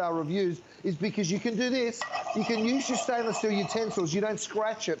 5-star reviews is because you can do this. You can use your stainless steel utensils. You don't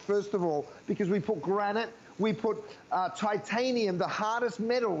scratch it, first of all, because we put granite, we put titanium, the hardest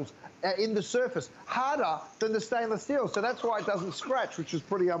metals, in the surface, harder than the stainless steel. So that's why it doesn't scratch, which is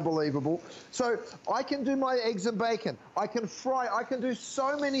pretty unbelievable. So I can do my eggs and bacon. I can fry. I can do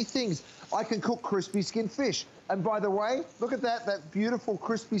so many things. I can cook crispy skin fish. And by the way, look at that beautiful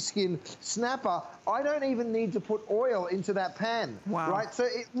crispy skin snapper. I don't even need to put oil into that pan, right? So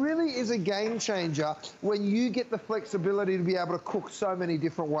it really is a game changer when you get the flexibility to be able to cook so many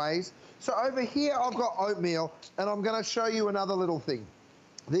different ways. So over here, I've got oatmeal, and I'm gonna show you another little thing.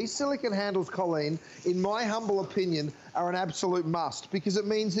 These silicone handles, Colleen, in my humble opinion, are an absolute must because it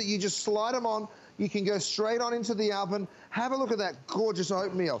means that you just slide them on, you can go straight on into the oven. Have a look at that gorgeous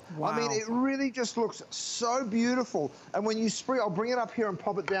oatmeal. I mean, it really just looks so beautiful. And when you I'll bring it up here and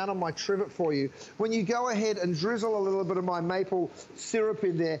pop it down on my trivet for you. When you go ahead and drizzle a little bit of my maple syrup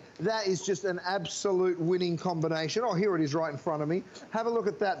in there, that is just an absolute winning combination. Oh, here it is right in front of me. Have a look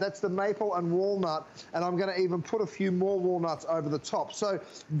at that. That's the maple and walnut, and I'm gonna even put a few more walnuts over the top. So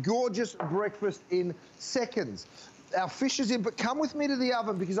gorgeous breakfast in seconds. Our fish is in, but come with me to the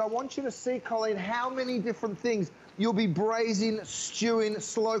oven because I want you to see, Colleen, how many different things you'll be braising, stewing,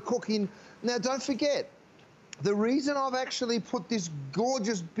 slow cooking. Now, don't forget, the reason I've actually put this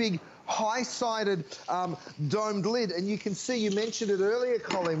gorgeous big high-sided domed lid, and you can see, you mentioned it earlier,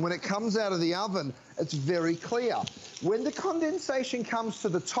 Colleen, when it comes out of the oven, it's very clear. When the condensation comes to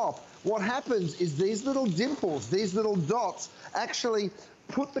the top, what happens is these little dimples, these little dots, actually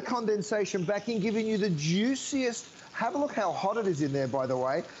put the condensation back in, giving you the juiciest. Have a look how hot it is in there, by the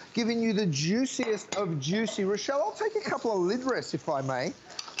way, giving you the juiciest of juicy. Rochelle, I'll take a couple of lid rests, if I may.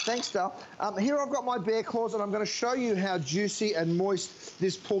 Thanks, Dal. Here I've got my bear claws, and I'm going to show you how juicy and moist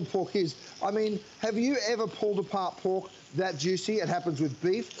this pulled pork is. I mean, have you ever pulled apart pork that juicy? It happens with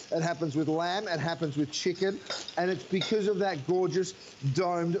beef, it happens with lamb, it happens with chicken, and it's because of that gorgeous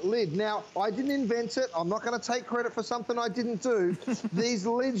domed lid. Now, I didn't invent it. I'm not going to take credit for something I didn't do. These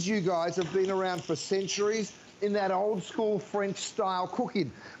lids, you guys, have been around for centuries in that old school French style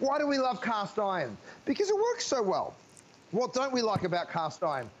cooking. Why do we love cast iron? Because it works so well. What don't we like about cast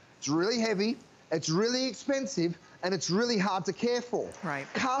iron? It's really heavy, it's really expensive, and it's really hard to care for.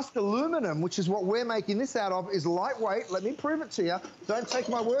 Cast aluminum, which is what we're making this out of, is lightweight. Let me prove it to you. Don't take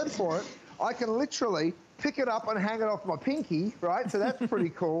my word for it. I can literally pick it up and hang it off my pinky, right? So that's pretty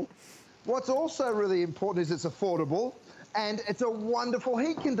cool. What's also really important is it's affordable, and it's a wonderful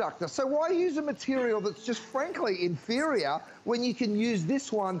heat conductor. So why use a material that's just frankly inferior when you can use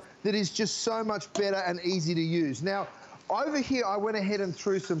this one that is just so much better and easy to use? Now, Over here, I went ahead and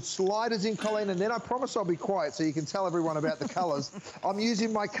threw some sliders in, Colleen, and then I promise I'll be quiet so you can tell everyone about the colors. I'm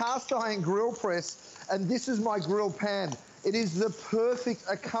using my cast iron grill press, and this is my grill pan. It is the perfect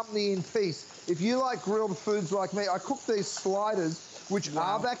accompanying piece. If you like grilled foods like me, I cook these sliders, which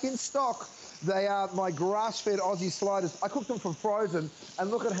are back in stock. They are my grass-fed Aussie sliders. I cook them for frozen, and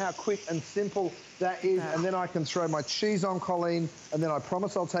look at how quick and simple that is. And then I can throw my cheese on, Colleen, and then I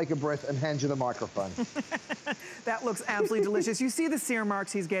promise I'll take a breath and hand you the microphone. That looks absolutely delicious. You see the sear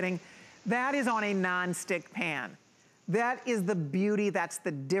marks he's getting? That is on a non-stick pan. That is the beauty, that's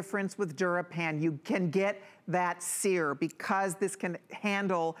the difference with DuraPan. You can get that sear because this can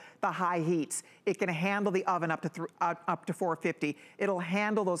handle the high heats. It can handle the oven up to 450. It'll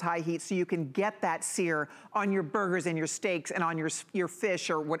handle those high heats so you can get that sear on your burgers and your steaks and on your fish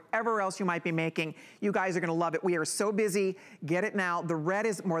or whatever else you might be making. You guys are gonna love it. We are so busy. Get it now. The red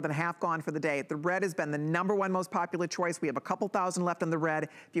is more than half gone for the day. The red has been the #1 most popular choice. We have a couple thousand left on the red.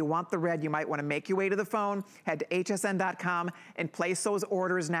 If you want the red, you might wanna make your way to the phone, head to hsn.com and place those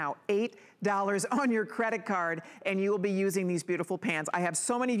orders now. $8 on your credit card, and you will be using these beautiful pans. I have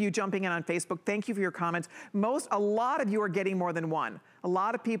so many of you jumping in on Facebook. Thank you for your comments. A lot of you are getting more than one. A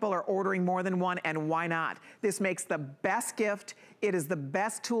lot of people are ordering more than one, and why not? This makes the best gift. It is the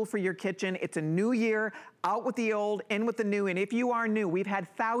best tool for your kitchen. It's a new year, out with the old, in with the new. And if you are new, we've had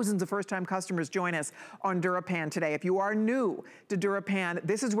thousands of first-time customers join us on DuraPan today. If you are new to DuraPan,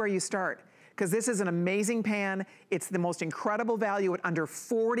 this is where you start, because this is an amazing pan. It's the most incredible value at under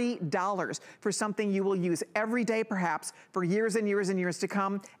 $40 for something you will use every day, perhaps, for years and years and years to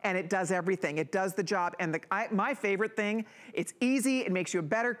come, and it does everything. It does the job, and my favorite thing, it's easy, it makes you a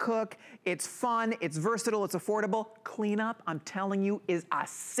better cook, it's fun, it's versatile, it's affordable. Cleanup, I'm telling you, is a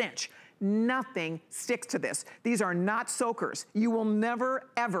cinch. Nothing sticks to this. These are not soakers. You will never,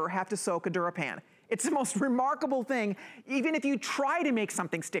 ever have to soak a DuraPan. It's the most remarkable thing. Even if you try to make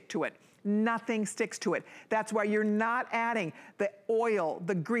something stick to it, nothing sticks to it. That's why you're not adding the oil,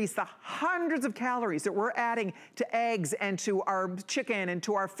 the grease, the hundreds of calories that we're adding to eggs and to our chicken and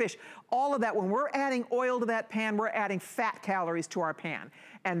to our fish. All of that, when we're adding oil to that pan, we're adding fat calories to our pan.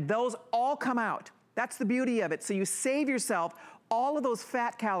 And those all come out. That's the beauty of it. So you save yourself all of those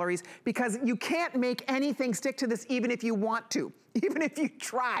fat calories because you can't make anything stick to this even if you want to. Even if you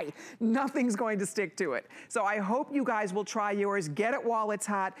try, nothing's going to stick to it. So I hope you guys will try yours. Get it while it's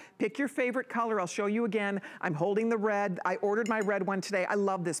hot. Pick your favorite color. I'll show you again. I'm holding the red. I ordered my red one today. I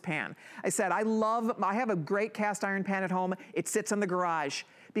love this pan. I said, I have a great cast iron pan at home. It sits in the garage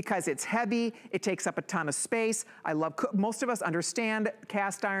because it's heavy. It takes up a ton of space. Most of us understand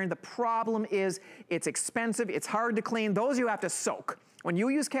cast iron. The problem is it's expensive. It's hard to clean. Those you have to soak. When you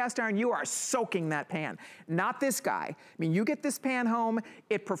use cast iron, you are soaking that pan, not this guy. I mean, you get this pan home,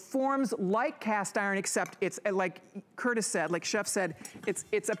 it performs like cast iron, except it's like Curtis said, like Chef said,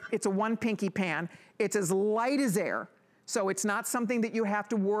 it's a one pinky pan. It's as light as air. So it's not something that you have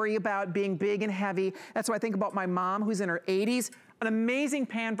to worry about being big and heavy. That's why I think about my mom who's in her 80s. An amazing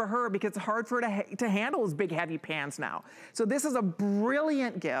pan for her because it's hard for her to handle those big heavy pans now. So this is a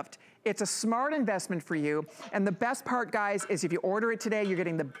brilliant gift. It's a smart investment for you. And the best part, guys, is if you order it today, you're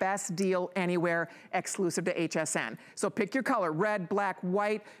getting the best deal anywhere exclusive to HSN. So pick your color, red, black,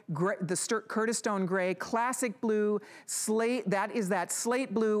 white, gray, the Curtis Stone gray, classic blue, slate, that is that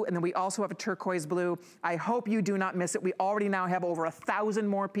slate blue, and then we also have a turquoise blue. I hope you do not miss it. We already now have over 1,000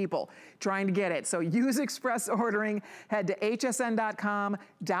 more people trying to get it. So use express ordering, head to hsn.com,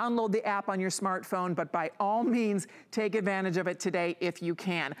 download the app on your smartphone, but by all means, take advantage of it today if you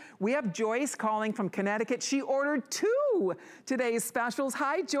can. We have Joyce calling from Connecticut. She ordered 2 today's specials.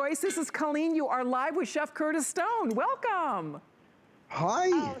 Hi, Joyce. This is Colleen. You are live with Chef Curtis Stone. Welcome.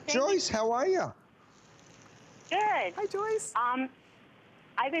 Hi, Joyce. How are you? Good. Hi, Joyce.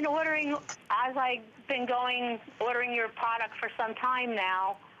 I've been ordering, as I've been ordering your product for some time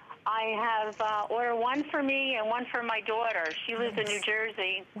now. I have ordered one for me and one for my daughter. She lives in New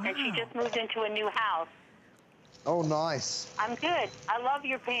Jersey, and she just moved into a new house. Oh, nice. I'm good. I love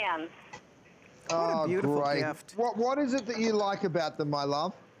your pans. What a beautiful great gift. What is it that you like about them, my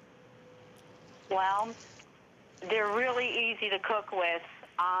love? Well, they're really easy to cook with,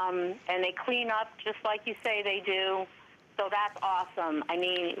 and they clean up just like you say they do. So that's awesome. I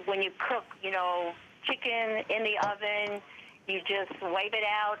mean, when you cook, chicken in the oven, you just wipe it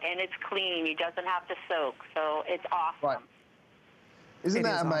out and it's clean. It doesn't have to soak. So it's awesome. Right. Isn't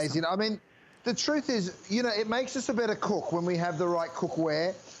that amazing? Awesome. I mean, the truth is, you know, it makes us a better cook when we have the right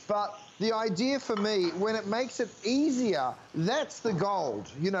cookware, but the idea for me, when it makes it easier, that's the gold.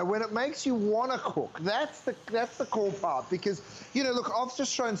 You know, when it makes you want to cook, that's the cool part. Because, you know, look, I've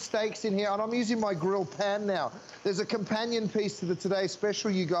just thrown steaks in here, and I'm using my grill pan now. There's a companion piece to the Today Special,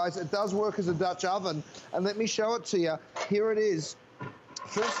 you guys. It does work as a Dutch oven, and let me show it to you. Here it is.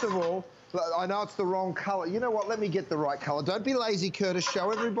 First of all, I know it's the wrong color. You know what? Let me get the right color. Don't be lazy, Curtis.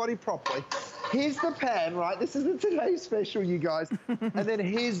 Show everybody properly. Here's the pan, right? This is the Today Special, you guys. And then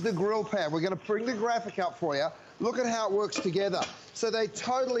here's the grill pan. We're going to bring the graphic up for you. Look at how it works together. So they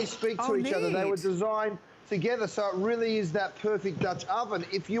totally speak to each other. They were designed together, so it really is that perfect Dutch oven.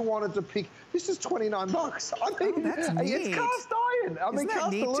 If you wanted to pick, this is $29. I mean, that's neat. It's cast iron. I mean,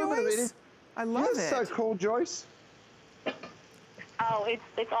 cast aluminum. It is. I love it. So cool, Joyce. Oh,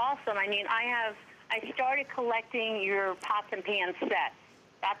 it's awesome. I mean, I started collecting your pots and pans sets.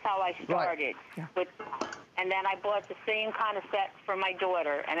 That's how I started. Right. Yeah. And then I bought the same kind of set for my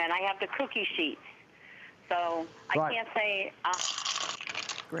daughter. And then I have the cookie sheets. So I can't say...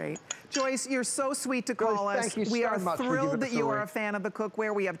 Great. Joyce, you're so sweet to call us. Thank you so we are much thrilled that you are a fan of the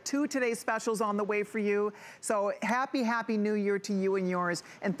cookware. We have 2 Today Specials on the way for you. So happy, happy New Year to you and yours.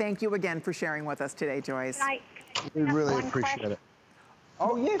 And thank you again for sharing with us today, Joyce. We really appreciate it.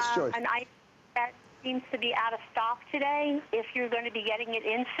 Oh, yes, Joyce. And that seems to be out of stock today, if you're going to be getting it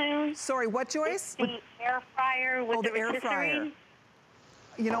in soon. Sorry, what, Joyce? It's the air fryer with the air fryer.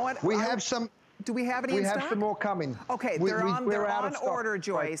 You know what? We have some... Do we have any in stock? We have some more coming. Okay, they're on order,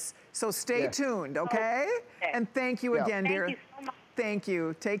 Joyce. Right. So stay tuned, okay? And thank you again, dear. Thank you so much. Thank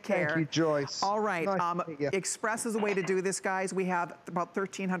you. Take care. Thank you, Joyce. All right. Nice Express is a way to do this, guys. We have about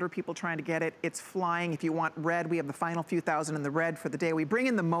 1,300 people trying to get it. It's flying. If you want red, we have the final few thousand in the red for the day. We bring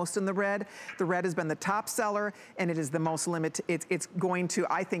in the most in the red. The red has been the top seller, and it is the most limited. It's going to,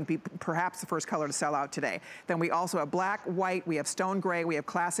 I think, be perhaps the first color to sell out today. Then we also have black, white, we have stone gray, we have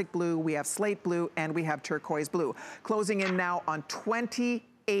classic blue, we have slate blue, and we have turquoise blue. Closing in now on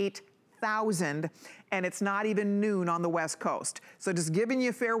 28,000. And it's not even noon on the West Coast. So just giving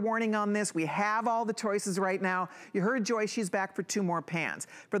you a fair warning on this, we have all the choices right now. You heard Joyce, she's back for 2 more pans.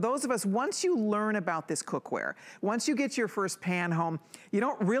 For those of us, once you learn about this cookware, once you get your first pan home, you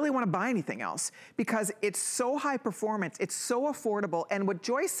don't really want to buy anything else because it's so high performance, it's so affordable. And what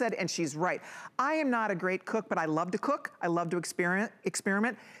Joyce said, and she's right, I am not a great cook, but I love to cook. I love to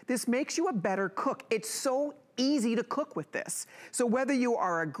experiment. This makes you a better cook. It's so easy to cook with this. So whether you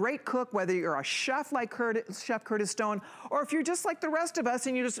are a great cook, whether you're a chef like Chef Curtis Stone, or if you're just like the rest of us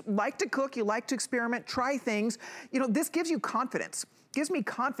and you just like to cook, you like to experiment, try things, you know, this gives you confidence. Gives me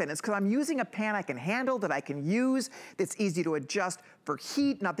confidence because I'm using a pan I can handle, that I can use, that's easy to adjust for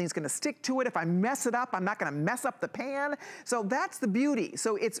heat. Nothing's gonna stick to it. If I mess it up, I'm not gonna mess up the pan. So that's the beauty.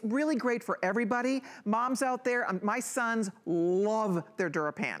 So it's really great for everybody. Moms out there, my sons love their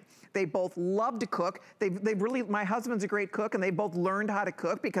DuraPan. They both love to cook. They've really, my husband's a great cook and they both learned how to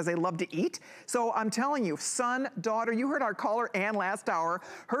cook because they love to eat. So I'm telling you, son, daughter, you heard our caller Ann last hour.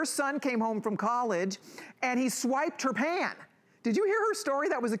 Her son came home from college and he swiped her pan. Did you hear her story?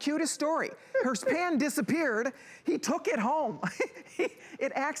 That was the cutest story. Her pan disappeared. He took it home.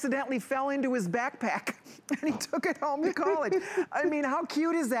 It accidentally fell into his backpack and he took it home to college. I mean, how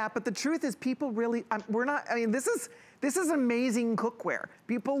cute is that? But the truth is people really, this is amazing cookware.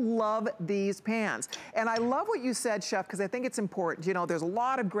 People love these pans. And I love what you said, Chef, because I think it's important. You know, there's a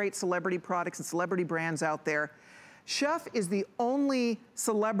lot of great celebrity products and celebrity brands out there. Chef is the only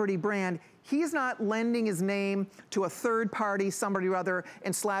celebrity brand. He's not lending his name to a third party, somebody or other,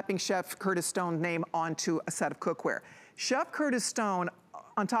 and slapping Chef Curtis Stone's name onto a set of cookware. Chef Curtis Stone,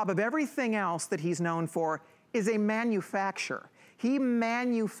 on top of everything else that he's known for, is a manufacturer. He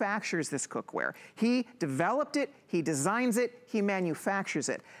manufactures this cookware. He developed it, he designs it, he manufactures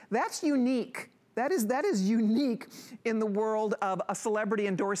it. That's unique. That is unique in the world of a celebrity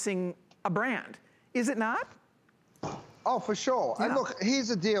endorsing a brand. Is it not? Oh, for sure. Yeah. And look, here's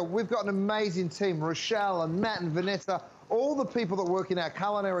the deal. We've got an amazing team, Rochelle and Matt and Vanessa, all the people that work in our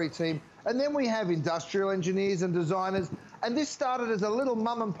culinary team. And then we have industrial engineers and designers. And this started as a little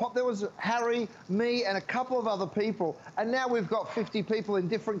mum and pop. There was Harry, me, and a couple of other people. And now we've got 50 people in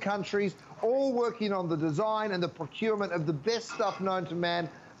different countries, all working on the design and the procurement of the best stuff known to man.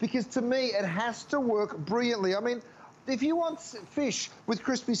 Because to me, it has to work brilliantly. I mean, if you want fish with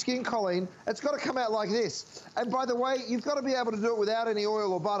crispy skin, Colleen, it's got to come out like this. And by the way, you've got to be able to do it without any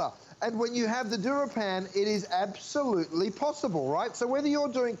oil or butter. And when you have the DuraPan, it is absolutely possible, right? So whether you're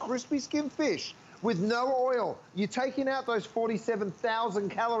doing crispy skin fish with no oil, you're taking out those 47,000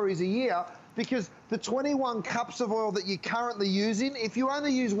 calories a year, because the 21 cups of oil that you're currently using, if you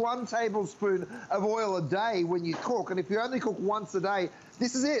only use 1 tablespoon of oil a day when you cook, and if you only cook once a day,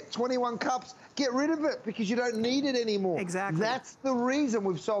 this is it, 21 cups. Get rid of it because you don't need it anymore. Exactly. That's the reason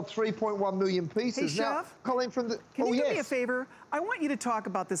we've sold 3.1 million pieces. Hey, now, Chef, Colleen, from the... Can you do me a favor? I want you to talk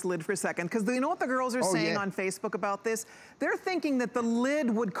about this lid for a second, because you know what the girls are saying on Facebook about this? They're thinking that the lid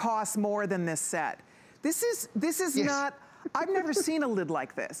would cost more than this set. This is not... I've never seen a lid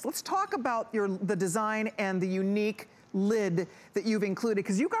like this. Let's talk about the design and the unique lid that you've included,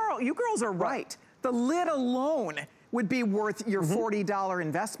 because you girls are right. The lid alone would be worth your $40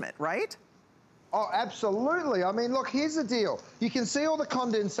 investment, right? Oh, absolutely. I mean, look, here's the deal. You can see all the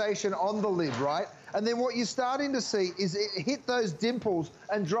condensation on the lid, right? And then what you're starting to see is it hit those dimples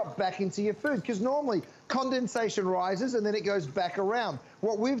and drop back into your food, because normally condensation rises and then it goes back around.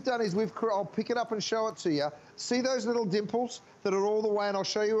 What we've done is I'll pick it up and show it to you. See those little dimples that are all the way, and I'll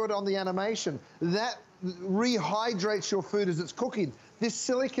show you it on the animation. That rehydrates your food as it's cooking. This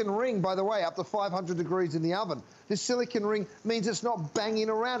silicone ring, by the way, up to 500 degrees in the oven, this silicone ring means it's not banging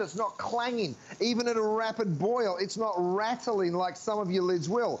around, it's not clanging. Even at a rapid boil, it's not rattling like some of your lids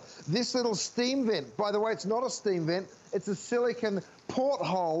will. This little steam vent, by the way, it's not a steam vent, it's a silicone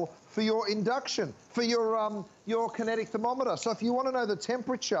porthole for your induction, for your kinetic thermometer. So if you want to know the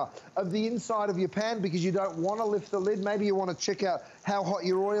temperature of the inside of your pan because you don't want to lift the lid, maybe you want to check out how hot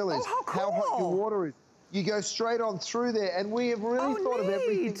your oil is, how hot your water is. You go straight on through there, and we have really thought of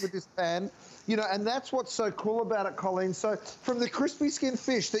everything with this pan, you know, and that's what's so cool about it, Colleen. So from the crispy skin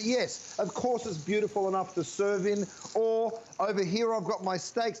fish that, yes, of course it's beautiful enough to serve in, or over here I've got my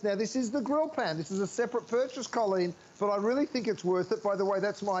steaks. Now, this is the grill pan. This is a separate purchase, Colleen, but I really think it's worth it. By the way,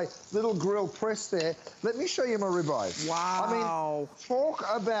 that's my little grill press there. Let me show you my ribeyes. Wow. I mean, talk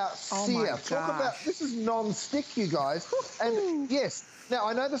about sear. Talk about, this is non-stick, you guys. And yes, now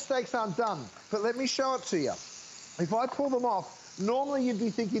I know the steaks aren't done, but let me show it to you. If I pull them off, normally you'd be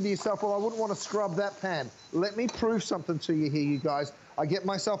thinking to yourself, well, I wouldn't want to scrub that pan. Let me prove something to you here, you guys. I get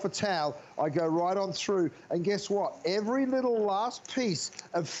myself a towel, I go right on through, and guess what? Every little last piece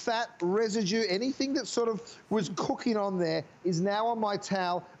of fat residue, anything that sort of was cooking on there is now on my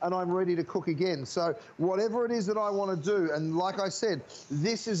towel, and I'm ready to cook again. So whatever it is that I want to do, and like I said,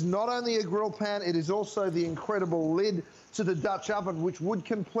 this is not only a grill pan, it is also the incredible lid to the Dutch oven, which would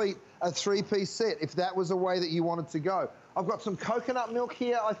complete a 3-piece set if that was the way that you wanted to go. I've got some coconut milk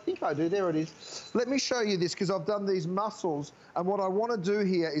here. I think I do. There it is. Let me show you this, because I've done these mussels, and what I want to do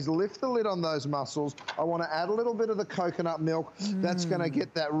here is lift the lid on those mussels. I want to add a little bit of the coconut milk. That's going to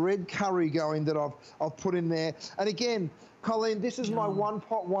get that red curry going that I've put in there. And again, Colleen, this is my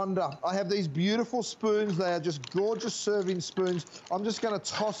one-pot wonder. I have these beautiful spoons. They are just gorgeous serving spoons. I'm just going to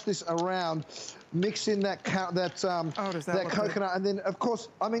toss this around, mix in that coconut, and then, of course,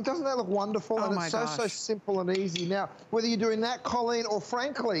 I mean, doesn't that look wonderful? And it's so simple and easy. Now, whether you're doing that, Colleen, or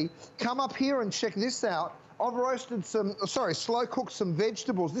frankly, come up here and check this out. I've roasted slow cooked some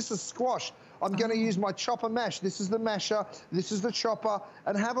vegetables. This is squash. I'm going to use my chopper mash. This is the masher, this is the chopper,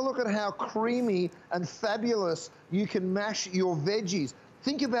 and have a look at how creamy and fabulous you can mash your veggies.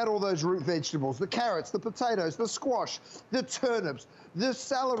 Think about all those root vegetables, the carrots, the potatoes, the squash, the turnips, the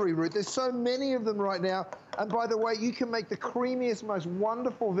celery root. There's so many of them right now. And by the way, you can make the creamiest, most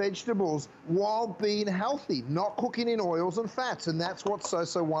wonderful vegetables while being healthy, not cooking in oils and fats. And that's what's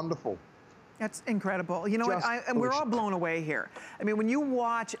so wonderful. That's incredible. You know what, and we're all blown away here. I mean, when you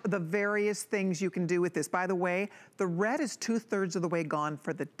watch the various things you can do with this, by the way, the red is 2/3 of the way gone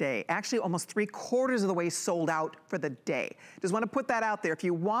for the day. Actually, almost 3/4 of the way sold out for the day. Just want to put that out there. If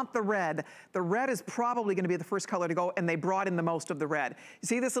you want the red is probably going to be the first color to go, and they brought in the most of the red. You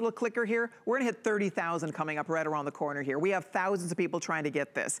see this little clicker here? We're going to hit 30,000 coming up right around the corner here. We have thousands of people trying to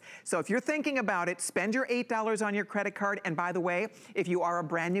get this. So if you're thinking about it, spend your $8 on your credit card. And by the way, if you are a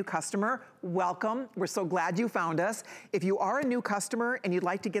brand new customer, welcome. We're so glad you found us. If you are a new customer and you'd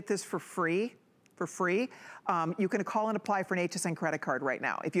like to get this for free, you can call and apply for an HSN credit card right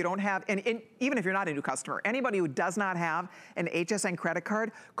now. If you don't have, and even if you're not a new customer, anybody who does not have an HSN credit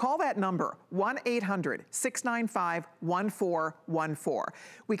card, call that number, 1-800-695-1414.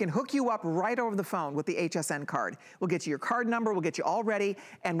 We can hook you up right over the phone with the HSN card. We'll get you your card number, we'll get you all ready,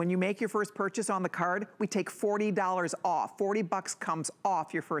 and when you make your first purchase on the card, we take $40 off. $40 comes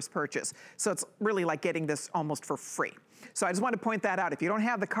off your first purchase. So it's really like getting this almost for free. So I just want to point that out. If you don't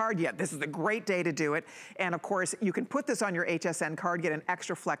have the card yet, this is a great day to do it. And of course, you can put this on your HSN card, get an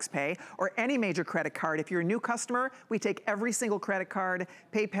extra flex pay, or any major credit card. If you're a new customer, we take every single credit card,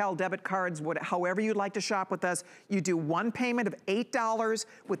 PayPal, debit cards, however you'd like to shop with us. You do one payment of $8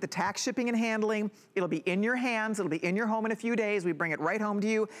 with the tax, shipping, and handling. It'll be in your hands. It'll be in your home in a few days. We bring it right home to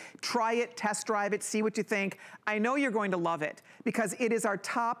you. Try it, test drive it, see what you think. I know you're going to love it because it is our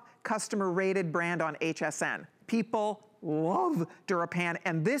top customer rated brand on HSN. People love DuraPan,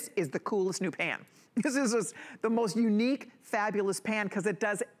 and this is the coolest new pan. This is just the most unique, fabulous pan because it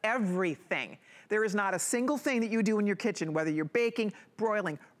does everything. There is not a single thing that you do in your kitchen, whether you're baking,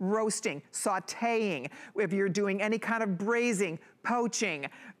 broiling, roasting, sauteing, if you're doing any kind of braising, poaching,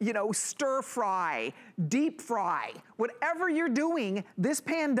 you know, stir fry, deep fry, whatever you're doing, this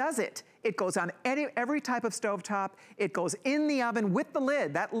pan does it. It goes on every type of stovetop. It goes in the oven with the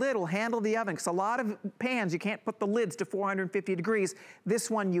lid. That lid will handle the oven because a lot of pans, you can't put the lids to 450 degrees. This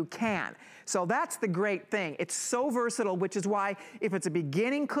one you can. So that's the great thing. It's so versatile, which is why if it's a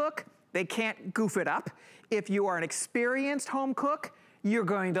beginning cook, they can't goof it up. If you are an experienced home cook, you're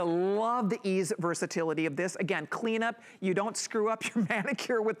going to love the ease, versatility of this. Again, cleanup, you don't screw up your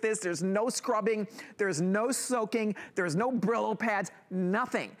manicure with this. There's no scrubbing, there's no soaking, there's no Brillo pads,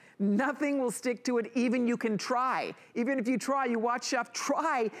 nothing. Nothing will stick to it, even you can try. Even if you try, you watch Chef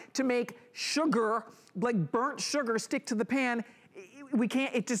try to make sugar, like burnt sugar, stick to the pan. We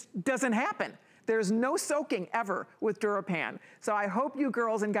can't, it just doesn't happen. There's no soaking ever with DuraPan. So I hope you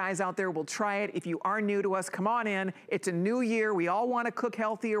girls and guys out there will try it. If you are new to us, come on in. It's a new year. We all want to cook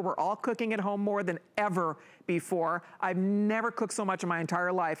healthier. We're all cooking at home more than ever before. I've never cooked so much in my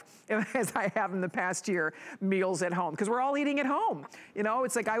entire life as I have in the past year, meals at home, because we're all eating at home. You know,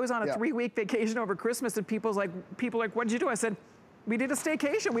 it's like I was on a 3-week vacation over Christmas and people are like, what did you do? I said, we did a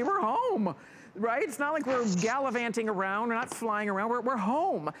staycation. We were home. Right? It's not like we're gallivanting around, we're not flying around, we're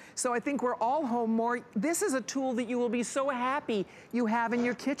home. So I think we're all home more. This is a tool that you will be so happy you have in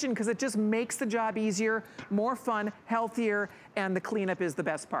your kitchen because it just makes the job easier, more fun, healthier, and the cleanup is the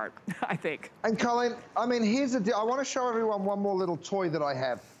best part, I think. And Colleen, I mean, here's the deal. I want to show everyone one more little toy that I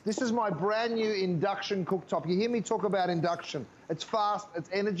have. This is my brand new induction cooktop. You hear me talk about induction. It's fast, it's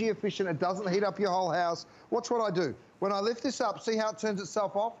energy efficient, it doesn't heat up your whole house. Watch what I do. When I lift this up, see how it turns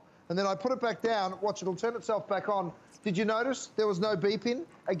itself off? And then I put it back down, watch, it'll turn itself back on. Did you notice there was no beeping?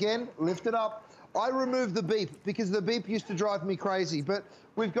 Again, lift it up. I removed the beep because the beep used to drive me crazy, but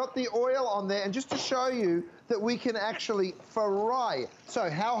we've got the oil on there, and just to show you that we can actually fry. So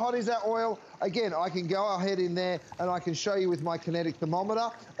how hot is that oil? Again, I can go ahead in there and I can show you with my kinetic thermometer.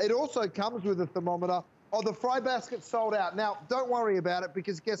 It also comes with a thermometer. Oh, the fry basket's sold out. Now, don't worry about it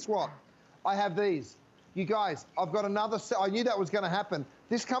because guess what? I have these. You guys, I've got another set. I knew that was going to happen.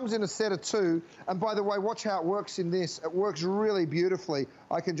 This comes in a set of 2. And by the way, watch how it works in this. It works really beautifully.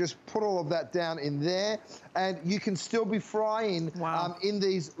 I can just put all of that down in there. And you can still be frying in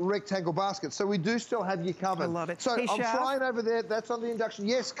these rectangle baskets. So we do still have you covered. I love it. So hey, I'm Chef, frying over there. That's on the induction.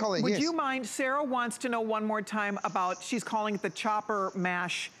 Yes, Colleen, Would you mind, Sarah wants to know one more time about, she's calling it the chopper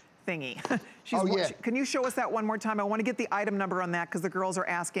mash thingy. Can you show us that one more time? I want to get the item number on that because the girls are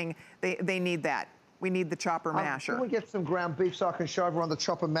asking, they need that. We need the chopper masher. Can we get some ground beef so I can show everyone the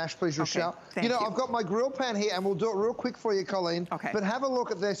chopper mash, please, Rochelle? Thank you. I've got my grill pan here, and we'll do it real quick for you, Colleen. Okay. But have a look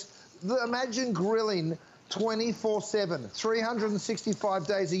at this. Imagine grilling 24/7, 365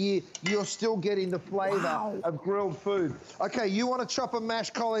 days a year. You're still getting the flavor of grilled food. Okay, you want to chop a mash,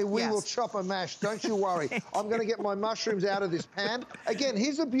 Colleen? We will chop a mash. Don't you worry. I'm going to get my mushrooms out of this pan. Again,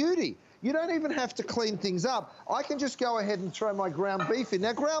 here's the beauty. You don't even have to clean things up. I can just go ahead and throw my ground beef in.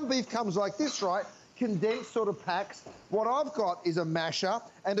 Now, ground beef comes like this, right? Condensed sort of packs. What I've got is a masher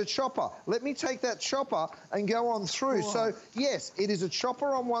and a chopper. Let me take that chopper and go on through. So yes, it is a chopper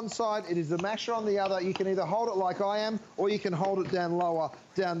on one side, it is a masher on the other. You can either hold it like I am, or you can hold it down lower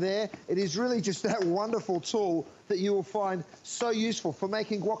down there. It is really just that wonderful tool that you will find so useful for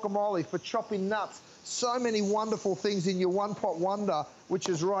making guacamole, for chopping nuts. So many wonderful things in your one pot wonder, which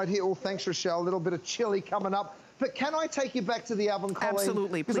is right here. Oh, thanks, Rochelle. A little bit of chili coming up. But can I take you back to the oven, Colleen?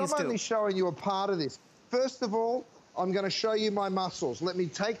 Absolutely, please do. Because I'm only showing you a part of this. First of all, I'm going to show you my mussels. Let me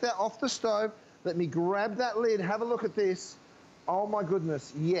take that off the stove. Let me grab that lid. Have a look at this. Oh, my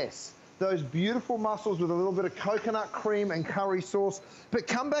goodness, yes. Those beautiful mussels with a little bit of coconut cream and curry sauce. But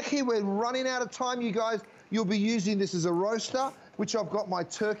come back here. We're running out of time, you guys. You'll be using this as a roaster, which I've got my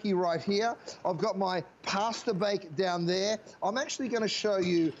turkey right here. I've got my pasta bake down there. I'm actually going to show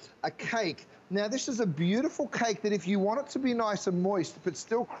you a cake. Now, this is a beautiful cake that if you want it to be nice and moist, but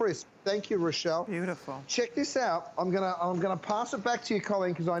still crisp, thank you, Rochelle. Beautiful. Check this out. I'm gonna pass it back to you,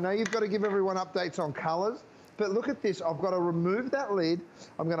 Colleen, because I know you've got to give everyone updates on colors. But look at this. I've got to remove that lid.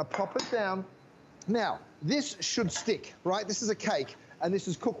 I'm going to pop it down. Now, this should stick, right? This is a cake, and this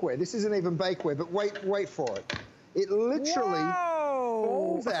is cookware. This isn't even bakeware, but wait for it. It literally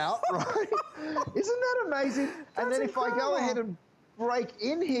falls out, right? Isn't that amazing? And then if I go ahead and break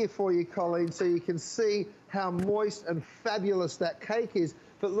in here for you, Colleen, so you can see how moist and fabulous that cake is.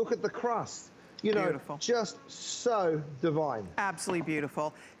 But look at the crust. You know, beautiful. Just so divine. Absolutely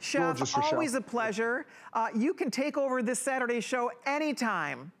beautiful. Chef, always a pleasure. You can take over this Saturday show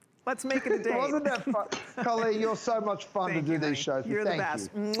anytime. Let's make it a date. Wasn't that fun? Colleen, you're so much fun to do these shows. You're the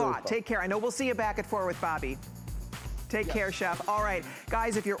best. Mwah. Take care. I know we'll see you back at 4 with Bobby. Take care, Chef. All right,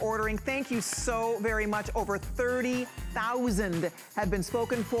 guys, if you're ordering, thank you so very much. Over 30,000 have been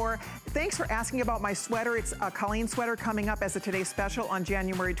spoken for. Thanks for asking about my sweater. It's a Colleen sweater coming up as a Today Special on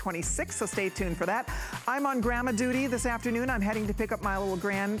January 26th, so stay tuned for that. I'm on grandma duty this afternoon. I'm heading to pick up my little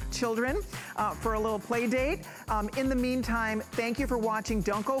grandchildren for a little play date. In the meantime, thank you for watching.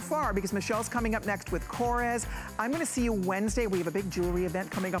 Don't go far because Michelle's coming up next with Corez. I'm going to see you Wednesday. We have a big jewelry event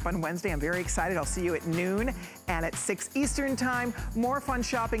coming up on Wednesday. I'm very excited. I'll see you at noon and at 6 Eastern time. More fun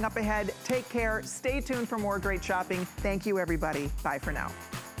shopping up ahead. Take care. Stay tuned for more great shopping. Thank you, everybody. Bye for now.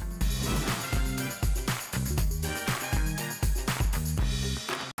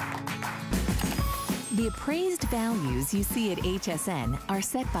 The appraised values you see at HSN are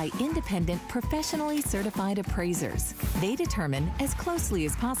set by independent, professionally certified appraisers. They determine, as closely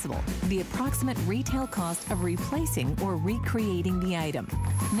as possible, the approximate retail cost of replacing or recreating the item,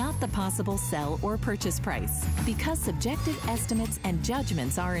 not the possible sell or purchase price. Because subjective estimates and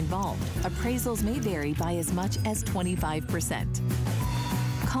judgments are involved, appraisals may vary by as much as 25%.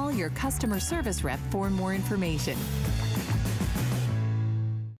 Call your customer service rep for more information.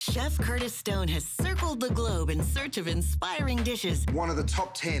 Chef Curtis Stone has circled the globe in search of inspiring dishes. One of the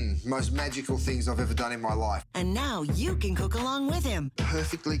top 10 most magical things I've ever done in my life. And now you can cook along with him.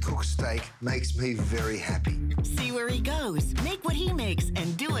 Perfectly cooked steak makes me very happy. See where he goes, make what he makes,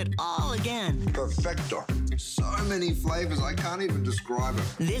 and do it all again. Perfecto. So many flavors, I can't even describe it.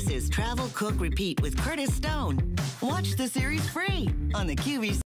 This is Travel, Cook, Repeat with Curtis Stone. Watch the series free on the QVC.